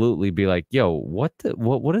absolutely be like, yo, what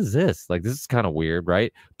is this? Like, this is kind of weird,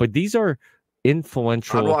 right? But these are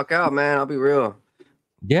influential. I'd walk out, man. I'll be real.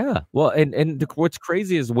 Yeah. Well, and what's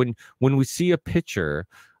crazy is when we see a picture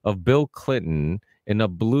of Bill Clinton in a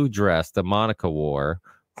blue dress that Monica wore,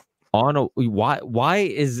 why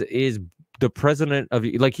is the president of,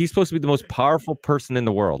 like, he's supposed to be the most powerful person in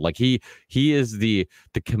the world. Like he is the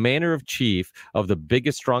commander of chief of the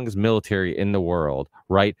biggest, strongest military in the world,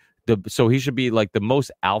 right? So he should be like the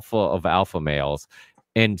most alpha of alpha males,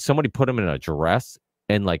 and somebody put him in a dress,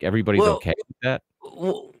 and like everybody's okay with that.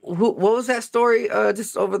 What was that story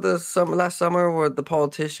just over the last summer where the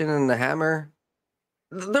politician and the hammer?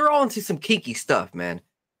 They're all into some kinky stuff, man.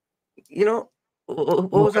 You know,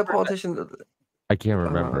 what was that politician? I can't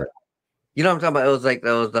remember. You know what I'm talking about? It was like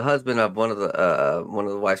that was the husband of one of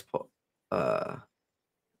the wives. Are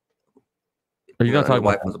you not talking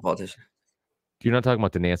wife about? was a politician. You're not talking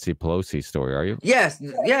about the Nancy Pelosi story, are you? Yes,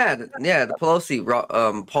 yeah. The Pelosi,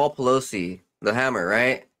 Paul Pelosi, the hammer,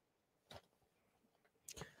 right?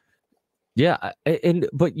 Yeah,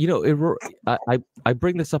 but you know, I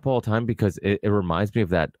bring this up all the time because it reminds me of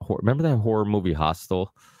that. Remember that horror movie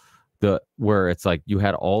Hostel, where it's like you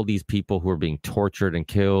had all these people who were being tortured and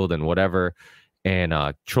killed and whatever, and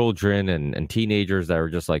children and teenagers that were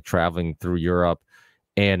just like traveling through Europe,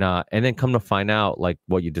 and then come to find out, like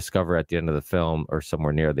what you discover at the end of the film or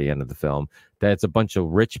somewhere near the end of the film, that it's a bunch of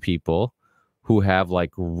rich people who have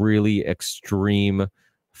like really extreme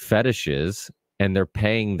fetishes. And they're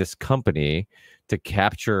paying this company to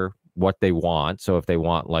capture what they want. So if they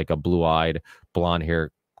want like a blue-eyed,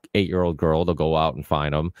 blonde-haired 8-year-old girl, they'll go out and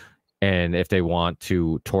find them. And if they want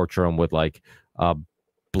to torture them with like a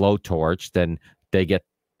blowtorch, then they get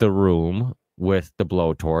the room with the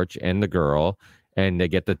blowtorch and the girl, and they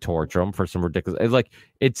get to torture them for some ridiculous. It's like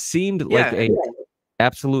it seemed like a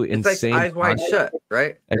absolute insane. Like Eyes Wide Shut,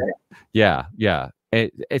 right? Yeah.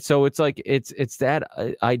 So it's like it's that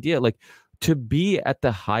idea, like. To be at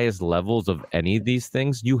the highest levels of any of these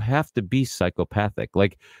things, you have to be psychopathic.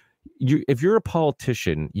 Like, if you're a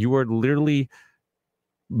politician, you are literally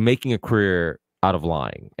making a career out of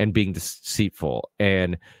lying and being deceitful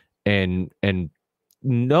and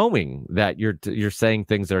knowing that you're saying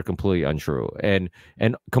things that are completely untrue and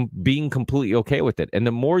being completely okay with it. And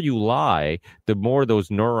the more you lie, the more those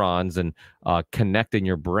neurons and connect in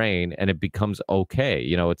your brain, and it becomes okay.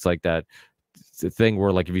 You know, it's like that thing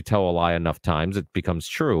where like if you tell a lie enough times it becomes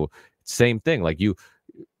true. Same thing, like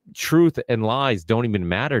truth and lies don't even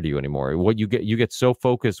matter to you anymore. What you get so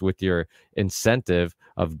focused with your incentive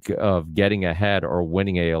of getting ahead or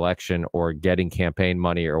winning a election or getting campaign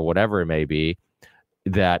money or whatever it may be,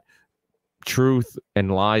 that truth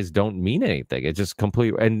and lies don't mean anything. It's just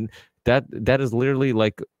complete, and that is literally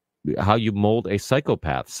like how you mold a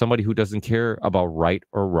psychopath, somebody who doesn't care about right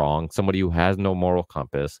or wrong, somebody who has no moral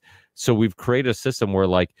compass. So we've created a system where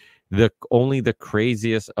like only the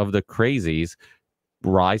craziest of the crazies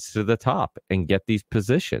rise to the top and get these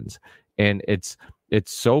positions. And it's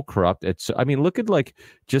so corrupt. I mean, look at like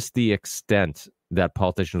just the extent that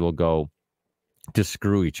politicians will go to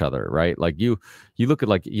screw each other, right? Like you look at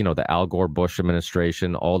like, you know, the Al Gore Bush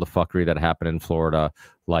administration, all the fuckery that happened in Florida,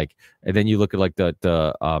 like, and then you look at like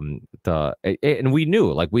and we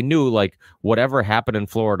knew like whatever happened in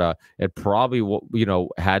Florida, it probably, you know,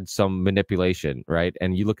 had some manipulation, right?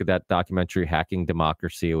 And you look at that documentary, Hacking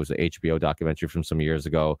Democracy. It was an HBO documentary from some years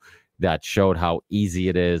ago that showed how easy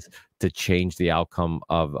it is to change the outcome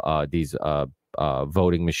of these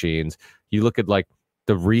voting machines. You look at like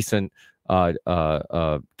the recent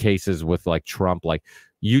cases with like Trump, like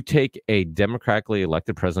you take a democratically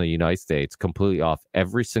elected president of the United States completely off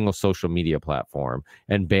every single social media platform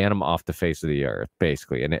and ban him off the face of the earth,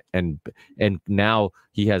 basically. And now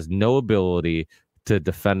he has no ability to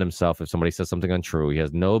defend himself if somebody says something untrue. He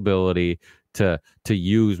has no ability to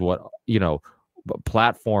use what, you know,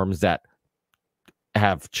 platforms that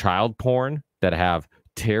have child porn, that have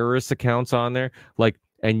terrorist accounts on there, like,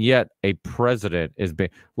 and yet a president is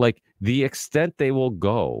being like, the extent they will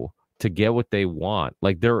go to get what they want.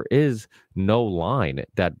 Like there is no line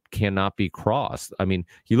that cannot be crossed. I mean,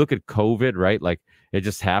 you look at COVID, right? Like it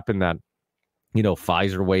just happened that, you know,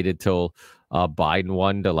 Pfizer waited till Biden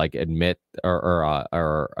won to like admit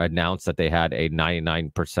or announce that they had a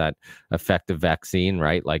 99% effective vaccine,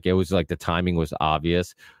 right? Like it was like the timing was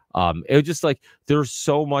obvious. It was just like there's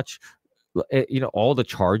so much, you know, all the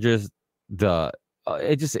charges,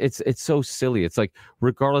 it's so silly. It's like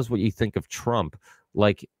regardless what you think of Trump,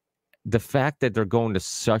 like the fact that they're going to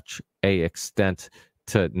such a extent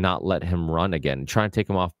to not let him run again, trying to take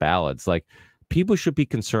him off ballots, like people should be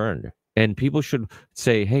concerned and people should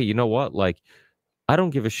say, hey, you know what? Like, I don't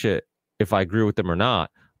give a shit if I agree with them or not,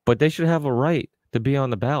 but they should have a right to be on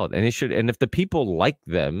the ballot. And they should. And if the people like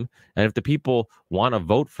them and if the people want to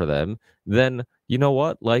vote for them, then you know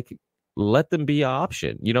what? Like, let them be an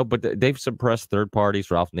option, but they've suppressed third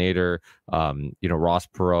parties, Ralph Nader, Ross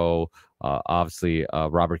Perot, obviously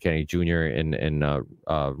Robert Kennedy Jr. in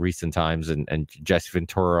recent times, and Jesse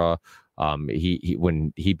Ventura. He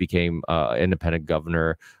when he became independent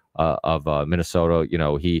governor of Minnesota,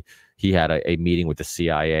 he had a meeting with the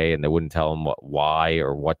CIA, and they wouldn't tell him why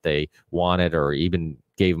or what they wanted, or even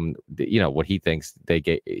gave him, what he thinks they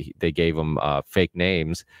gave him fake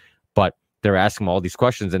names, but they're asking him all these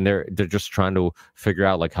questions, and they're just trying to figure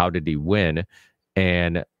out, like, how did he win?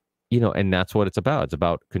 And and that's what it's about. It's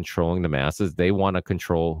about controlling the masses. They want to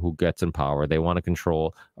control who gets in power. They want to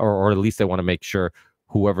control, or at least they want to make sure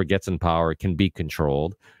whoever gets in power can be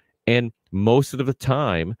controlled. And most of the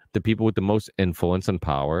time, the people with the most influence and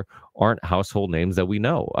power aren't household names that we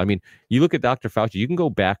know. I mean, you look at Dr. Fauci, you can go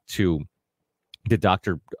back to the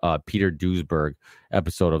Dr. Peter Duesberg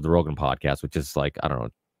episode of the Rogan podcast, which is like, I don't know,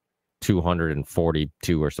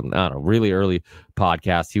 242 or something. I don't know, really early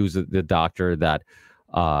podcast. He was the doctor that,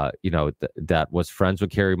 that was friends with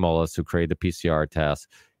Carrie Mullis, who created the PCR test,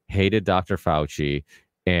 hated Dr. Fauci,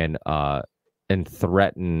 and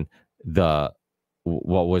threatened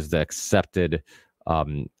what was the accepted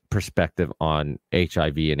perspective on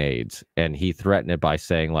HIV and AIDS. And he threatened it by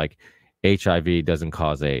saying, like, HIV doesn't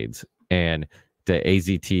cause AIDS, and the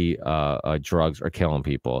AZT drugs are killing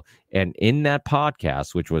people. And in that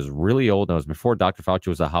podcast, which was really old, and it was before Dr. Fauci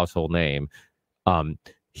was a household name,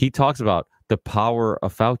 he talks about the power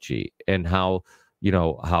of Fauci and how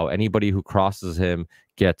anybody who crosses him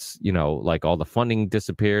gets, like, all the funding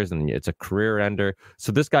disappears and it's a career ender.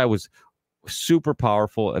 So this guy was super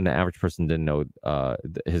powerful, and the average person didn't know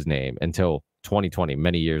his name until 2020,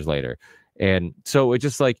 many years later. And so it's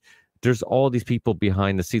just like, there's all these people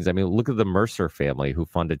behind the scenes. I mean, look at the Mercer family who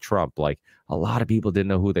funded Trump. Like, a lot of people didn't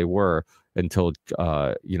know who they were until,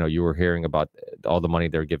 you were hearing about all the money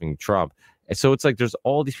they're giving Trump. And so it's like, there's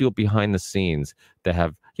all these people behind the scenes that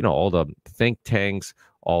have, all the think tanks,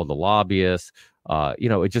 all the lobbyists,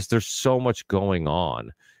 it just, there's so much going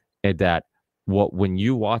on. And that when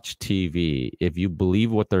you watch TV, if you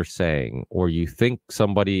believe what they're saying, or you think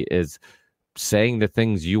somebody is saying the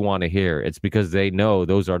things you want to hear, it's because they know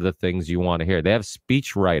those are the things you want to hear. They have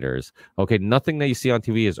speech writers. Okay, nothing that you see on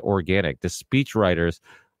TV is organic. The speech writers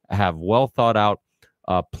have well thought out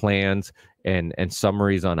plans and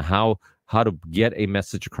summaries on how to get a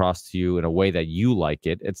message across to you in a way that you like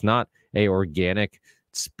it. It's not a organic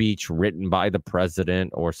speech written by the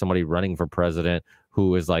president or somebody running for president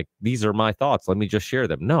who is like, these are my thoughts, let me just share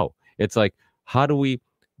them. No, it's like, how do we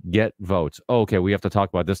get votes? Oh, okay, we have to talk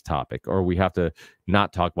about this topic, or we have to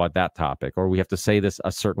not talk about that topic, or we have to say this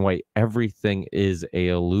a certain way. Everything is a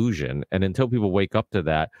illusion. And until people wake up to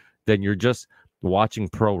that, then you're just watching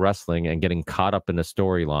pro wrestling and getting caught up in the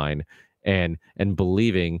storyline and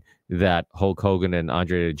believing that Hulk Hogan and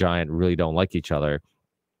Andre the Giant really don't like each other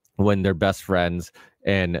when they're best friends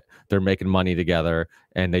and they're making money together,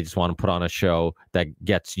 and they just want to put on a show that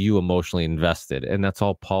gets you emotionally invested. And that's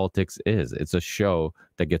all politics is. It's a show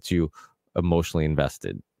that gets you emotionally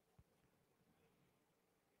invested.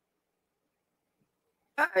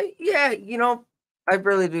 I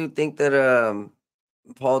really do think that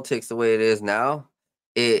politics, the way it is now,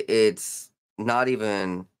 it's not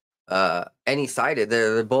even any sided.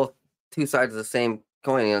 They're both two sides of the same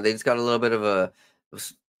coin. They just got a little bit of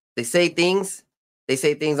they say things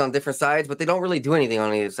on different sides, but they don't really do anything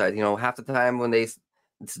on either side. Half the time when they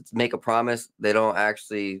make a promise, they don't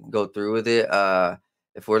actually go through with it.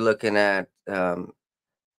 If we're looking at the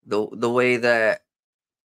way that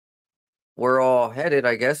we're all headed,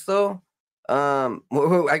 I guess, though,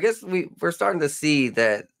 I guess we're starting to see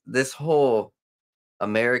that this whole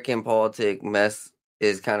American politic mess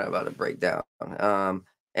is kind of about to break down.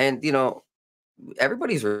 And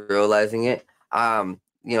everybody's realizing it.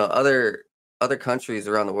 Other countries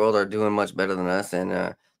around the world are doing much better than us, and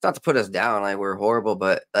it's not to put us down, like we're horrible,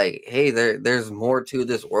 but like, hey, there's more to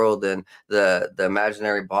this world than the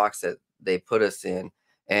imaginary box that they put us in.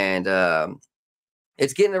 And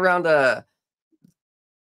it's getting around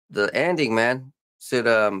the ending, man.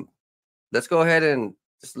 So let's go ahead and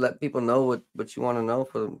just let people know what you want to know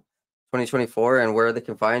for 2024 and where they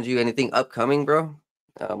can find you. Anything upcoming, bro?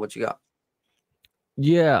 What you got?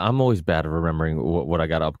 Yeah, I'm always bad at remembering what I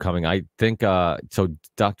got upcoming. I think so.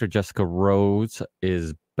 Dr. Jessica Rose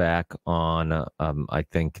is back on, I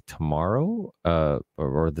think tomorrow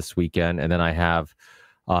or this weekend, and then I have,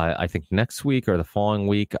 I think next week or the following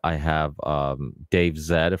week, I have Dave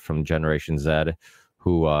Zed from Generation Z,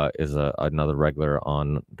 who is another regular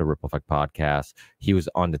on the Ripple Effect podcast. He was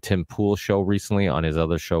on the Tim Pool show recently on his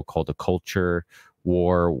other show called The Culture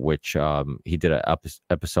war, which he did an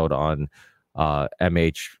episode on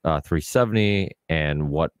MH370 and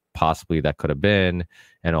what possibly that could have been,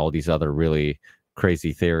 and all these other really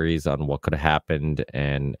crazy theories on what could have happened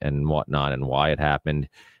and whatnot and why it happened.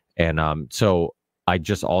 And so I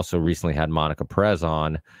just also recently had Monica Perez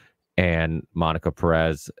on, and Monica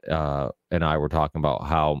Perez and I were talking about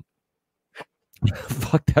how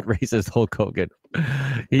fuck that racist Hulk Hogan.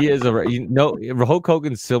 He is Hulk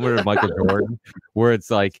Hogan's similar to Michael Jordan, where it's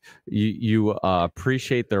like you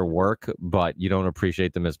appreciate their work, but you don't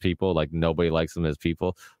appreciate them as people. Like nobody likes them as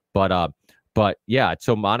people. But yeah,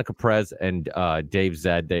 so Monica Perez and Dave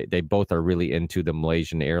Zed, they both are really into the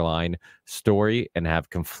Malaysian airline story and have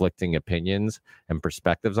conflicting opinions and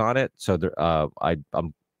perspectives on it. So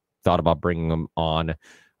I'm thought about bringing them on.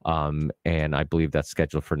 And I believe that's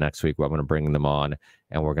scheduled for next week. Where I'm going to bring them on,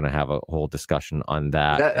 and we're going to have a whole discussion on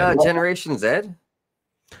that. Generation Z?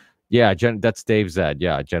 Yeah, that's Dave Zed.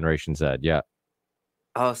 Yeah, Generation Z. Yeah.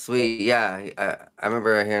 Oh, sweet. Yeah, I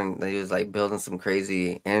remember hearing that he was like building some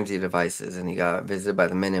crazy energy devices, and he got visited by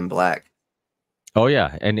the Men in Black. Oh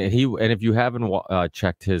yeah, and if you haven't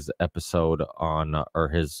checked his episode on or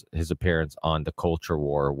his appearance on the Culture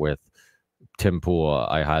War with Tim Pool,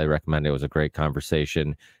 I highly recommend it. It was a great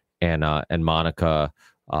conversation, and Monica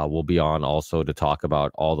will be on also to talk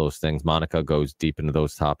about all those things. Monica goes deep into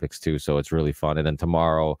those topics too, so it's really fun. And then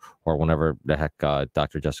tomorrow or whenever the heck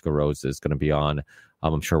Dr. Jessica Rose is going to be on,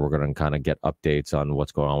 I'm sure we're going to kind of get updates on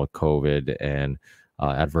what's going on with COVID and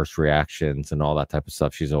adverse reactions and all that type of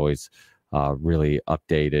stuff. She's always really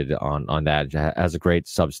updated on that. Has a great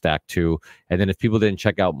Substack too. And then if people didn't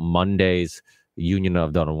check out Monday's Union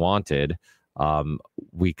of the Unwanted,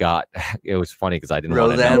 we got, it was funny because I didn't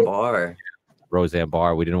want to Roseanne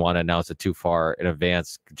Barr. We didn't want to announce it too far in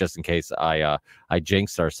advance just in case I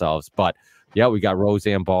jinxed ourselves. But yeah, we got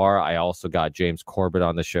Roseanne Barr. I also got James Corbett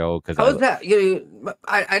on the show. Because how was that?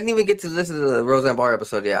 I didn't even get to listen to the Roseanne Barr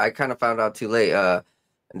episode yet. I kind of found out too late. And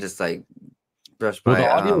just like brushed by.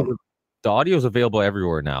 The audio is available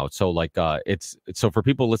everywhere now. So like it's so for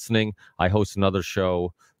people listening, I host another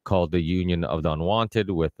show called The Union of the Unwanted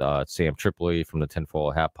with Sam Tripoli from the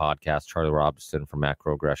Tinfoil Hat podcast, Charlie Robinson from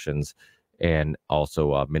Macroaggressions, and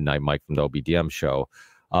also Midnight Mike from the OBDM show.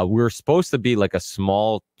 We were supposed to be like a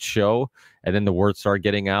small show, and then the word started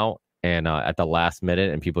getting out, and at the last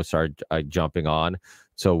minute, and people started jumping on.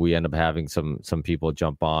 So we end up having some people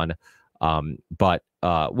jump on, but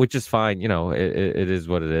which is fine. It is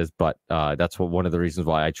what it is. But that's one of the reasons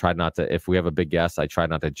why I try not to. If we have a big guest, I try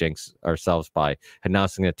not to jinx ourselves by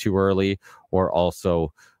announcing it too early, or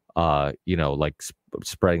also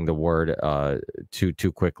spreading the word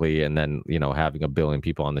too quickly, and then having a billion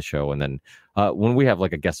people on the show, and then when we have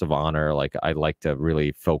like a guest of honor, like I like to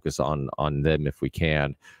really focus on them if we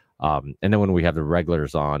can, and then when we have the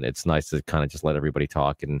regulars on, it's nice to kind of just let everybody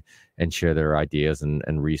talk and share their ideas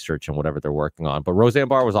and research and whatever they're working on. But Roseanne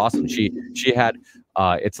Barr was awesome. She had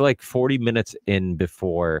it's like 40 minutes in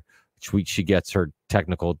before she gets her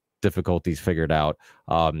technical difficulties figured out.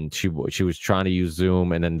 She was trying to use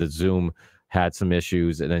Zoom, and then the Zoom had some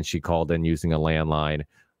issues, and then she called in using a landline.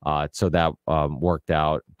 So that worked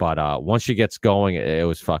out. But once she gets going, it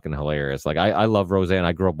was fucking hilarious. Like I love Roseanne.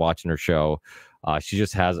 I grew up watching her show. She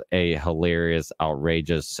just has a hilarious,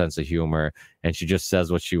 outrageous sense of humor, and she just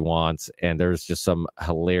says what she wants. And there's just some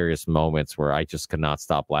hilarious moments where I just could not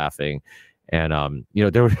stop laughing. And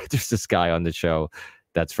there's this guy on the show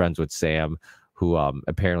that's friends with Sam, who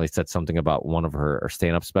apparently said something about one of her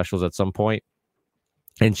stand-up specials at some point,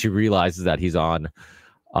 and she realizes that he's on,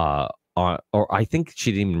 or I think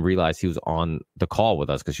she didn't even realize he was on the call with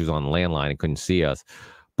us because she was on the landline and couldn't see us.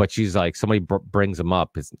 But she's like, somebody brings him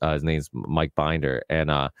up. His name's Mike Binder,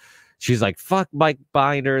 and she's like, "Fuck Mike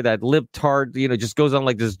Binder, that libtard," just goes on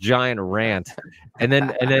like this giant rant, and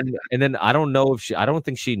then I don't know if I don't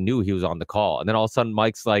think she knew he was on the call, and then all of a sudden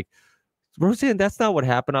Mike's like, "Roseanne, that's not what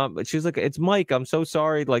happened." She's like, "It's Mike. I'm so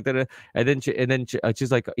sorry." Like that, and then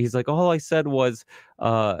she's like, "He's like, all I said was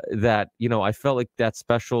that I felt like that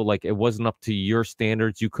special, like it wasn't up to your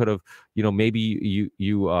standards. You could have, maybe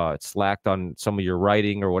you slacked on some of your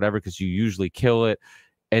writing or whatever because you usually kill it."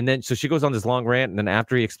 And then so she goes on this long rant, and then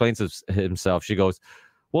after he explains himself, she goes,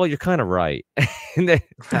 "Well, you're kind of right." and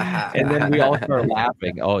then we all start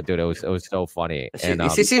laughing. Oh, dude, it was so funny.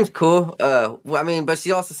 She seems cool. But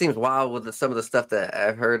she also seems wild with some of the stuff that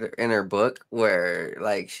I've heard in her book, where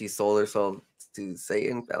like she sold her soul to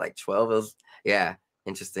Satan at like 12. It was, yeah,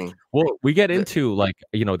 interesting. Well, we get into like,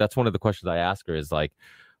 that's one of the questions I ask her is like,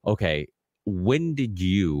 okay, when did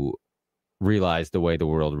you realize the way the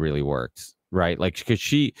world really works? right? Like, because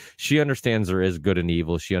she understands there is good and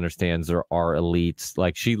evil. She understands there are elites.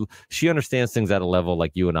 Like, she understands things at a level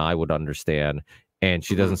like you and I would understand, and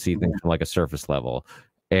she doesn't see things from like a surface level.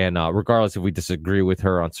 And regardless if we disagree with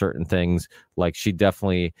her on certain things, like, she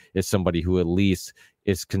definitely is somebody who at least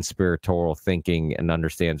is conspiratorial thinking and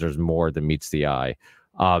understands there's more than meets the eye.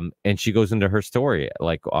 And she goes into her story,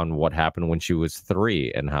 like, on what happened when she was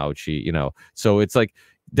 3 and how she, so it's like,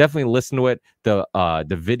 definitely listen to it. The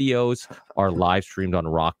videos are live streamed on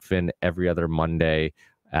Rockfin every other Monday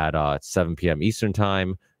at 7 p.m. Eastern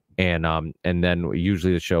time. And then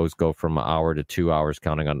usually the shows go from an hour to 2 hours,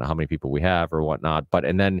 counting on how many people we have or whatnot. But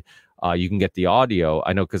and then you can get the audio.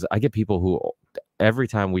 I know, because I get people who every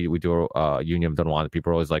time we do a Union Don't Want,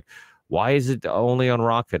 people are always like, why is it only on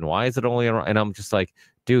Rockfin? Why is it only on? And I'm just like,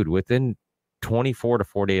 dude, within 24 to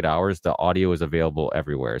 48 hours, the audio is available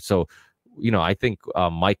everywhere. So, I think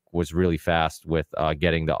Mike was really fast with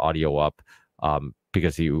getting the audio up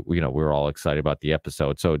because we were all excited about the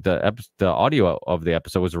episode. So the audio of the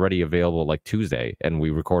episode was already available like Tuesday, and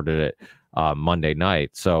we recorded it Monday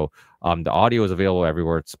night. So the audio is available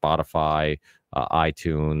everywhere. It's Spotify,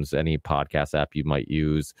 iTunes, any podcast app you might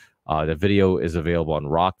use. The video is available on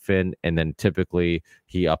Rockfin, and then typically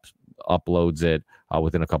he uploads it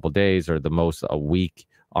within a couple of days, or the most a week,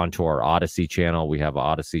 onto our Odyssey channel. We have an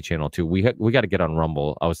Odyssey channel too. We got to get on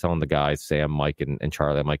Rumble. I was telling the guys, Sam, Mike, and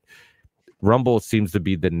Charlie, I'm like, Rumble seems to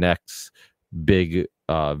be the next big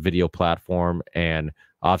video platform, and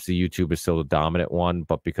obviously YouTube is still the dominant one,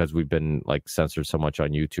 but because we've been like censored so much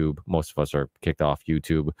on YouTube, most of us are kicked off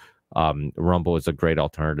YouTube. Rumble is a great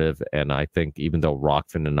alternative, and I think even though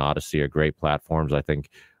Rockfin and Odyssey are great platforms, I think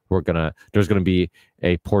there's gonna be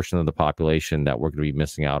a portion of the population that we're gonna be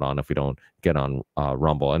missing out on if we don't get on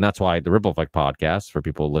Rumble. And that's why the Ripple Effect podcast, for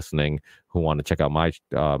people listening who want to check out my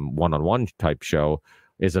one-on-one type show,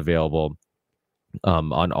 is available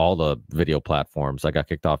on all the video platforms. I got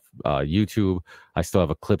kicked off YouTube. I still have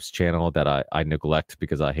a clips channel that I neglect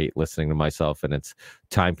because I hate listening to myself, and it's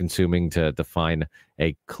time consuming to find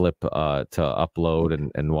a clip to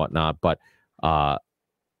upload and whatnot. But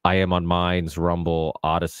I am on Minds, Rumble,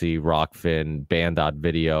 Odyssey, Rockfin,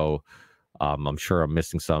 Band.video. I'm sure I'm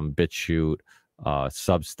missing some, BitChute,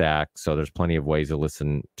 Substack. So there's plenty of ways to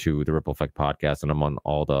listen to the Ripple Effect podcast, and I'm on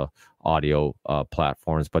all the audio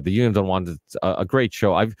platforms. But the Union Don't Want, it's a great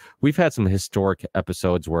show. We've had some historic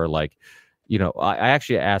episodes where, like, I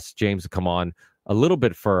actually asked James to come on a little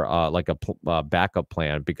bit for like a backup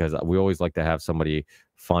plan, because we always like to have somebody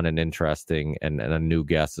fun and interesting and a new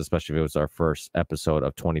guest, especially if it was our first episode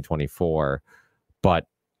of 2024. But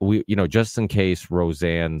we, just in case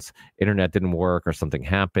Roseanne's internet didn't work or something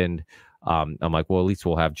happened, I'm like, well, at least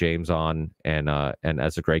we'll have James on and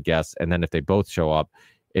as a great guest. And then if they both show up,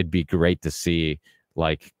 it'd be great to see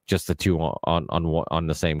like just the two on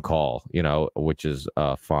the same call, which is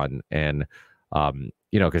fun. And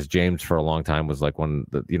because James for a long time was like one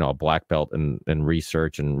of the, a black belt in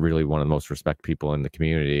research, and really one of the most respected people in the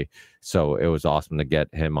community. So it was awesome to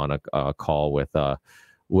get him on a call with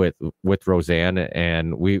Roseanne.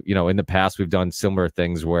 And we, in the past, we've done similar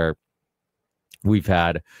things where we've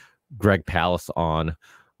had Greg Palast on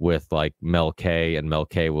with like Mel K, and Mel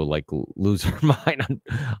K will like lose her mind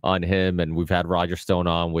on him. And we've had Roger Stone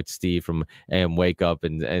on with Steve from AM Wake Up,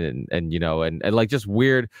 and like just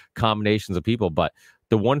weird combinations of people. But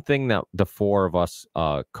the one thing that the four of us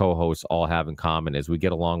co-hosts all have in common is we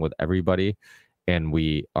get along with everybody, and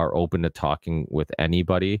we are open to talking with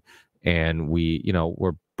anybody, and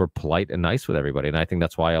we're polite and nice with everybody. And I think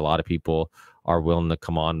that's why a lot of people are willing to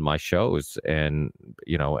come on my shows, and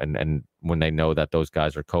and when they know that those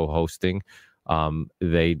guys are co-hosting,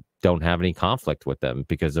 they don't have any conflict with them,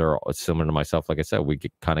 because they're similar to myself. Like I said, we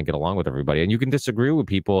kind of get along with everybody, and you can disagree with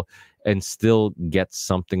people and still get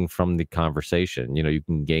something from the conversation. You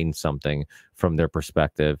can gain something from their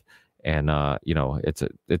perspective, and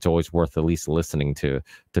it's always worth at least listening to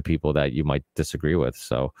people that you might disagree with.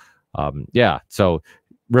 So so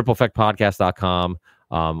rippleeffectpodcast.com,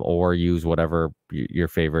 or use whatever your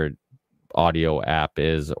favorite audio app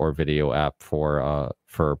is or video app for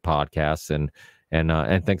podcasts.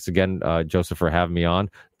 And thanks again, Joseph, for having me on.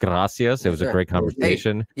 Gracias. It was a great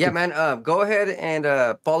conversation. Hey, yeah, man. Go ahead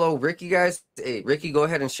and follow Ricky, guys. Hey, Ricky, go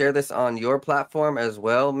ahead and share this on your platform as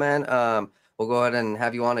well, man. We'll go ahead and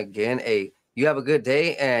have you on again. Hey, you have a good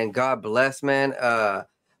day, and God bless, man.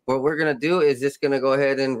 What we're gonna do is just gonna go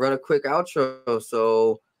ahead and run a quick outro.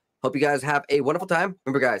 So hope you guys have a wonderful time.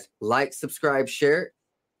 Remember, guys, like, subscribe, share.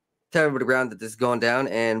 Tell everybody around that this is going down,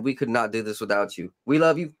 and we could not do this without you. We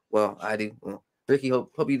love you. Well, I do. Well, Ricky,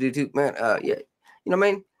 hope you do too, man. Yeah, what I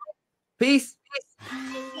mean? Peace.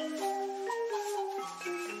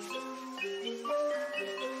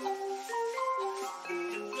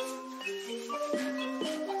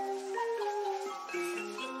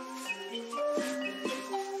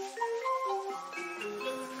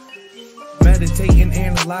 meditating,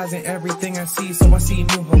 analyzing everything I see, so I see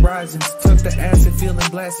new horizons. Took the acid, feeling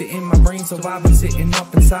blasted in my brain, so I've been sitting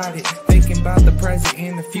up inside it, thinking about the present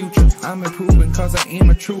and the future. I'm improving cause I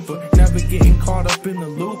am a trooper, never getting caught up in the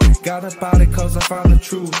loop. Got up out it cause I found the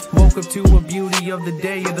truth. Woke up to a beauty of the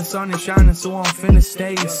day, the sun is shining, so I'm finna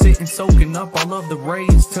stay sitting, soaking up all of the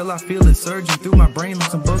rays, till I feel it surging through my brain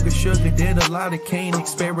like some booger sugar. Did a lot of cane,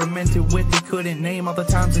 experimented with it, couldn't name all the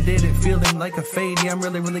times I did it, feeling like a fade. Yeah, I'm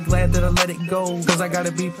really glad that I let it go, cause I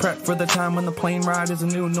gotta be prepped for the time when the plane ride is a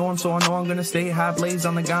new norm. So I know I'm gonna stay high, blaze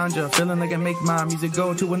on the ganja, feeling like I make my music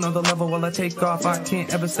go to another level while I take off. I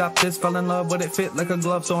can't ever stop this, fell in love with it, fit like a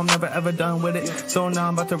glove, so I'm never ever done with it. So now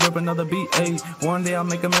I'm about to rip another beat, ayy. One day I'll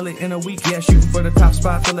make $1 million in a week, yeah, shooting for the top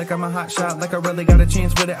spot. Feel like I'm a hot shot, like I really got a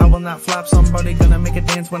chance with it. I will not flop, somebody gonna make it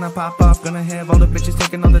dance when I pop off. Gonna have all the bitches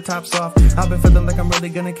taking all the tops off. I've been feeling like I'm really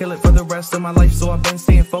gonna kill it for the rest of my life, so I've been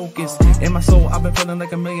staying focused. In my soul, I've been feeling like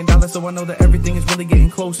 $1 million, so I know that everything is really getting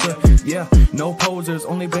closer. Yeah, no posers,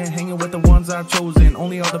 only been hanging with the ones I've chosen.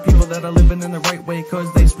 Only all the people that are living in the right way,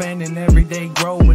 cause they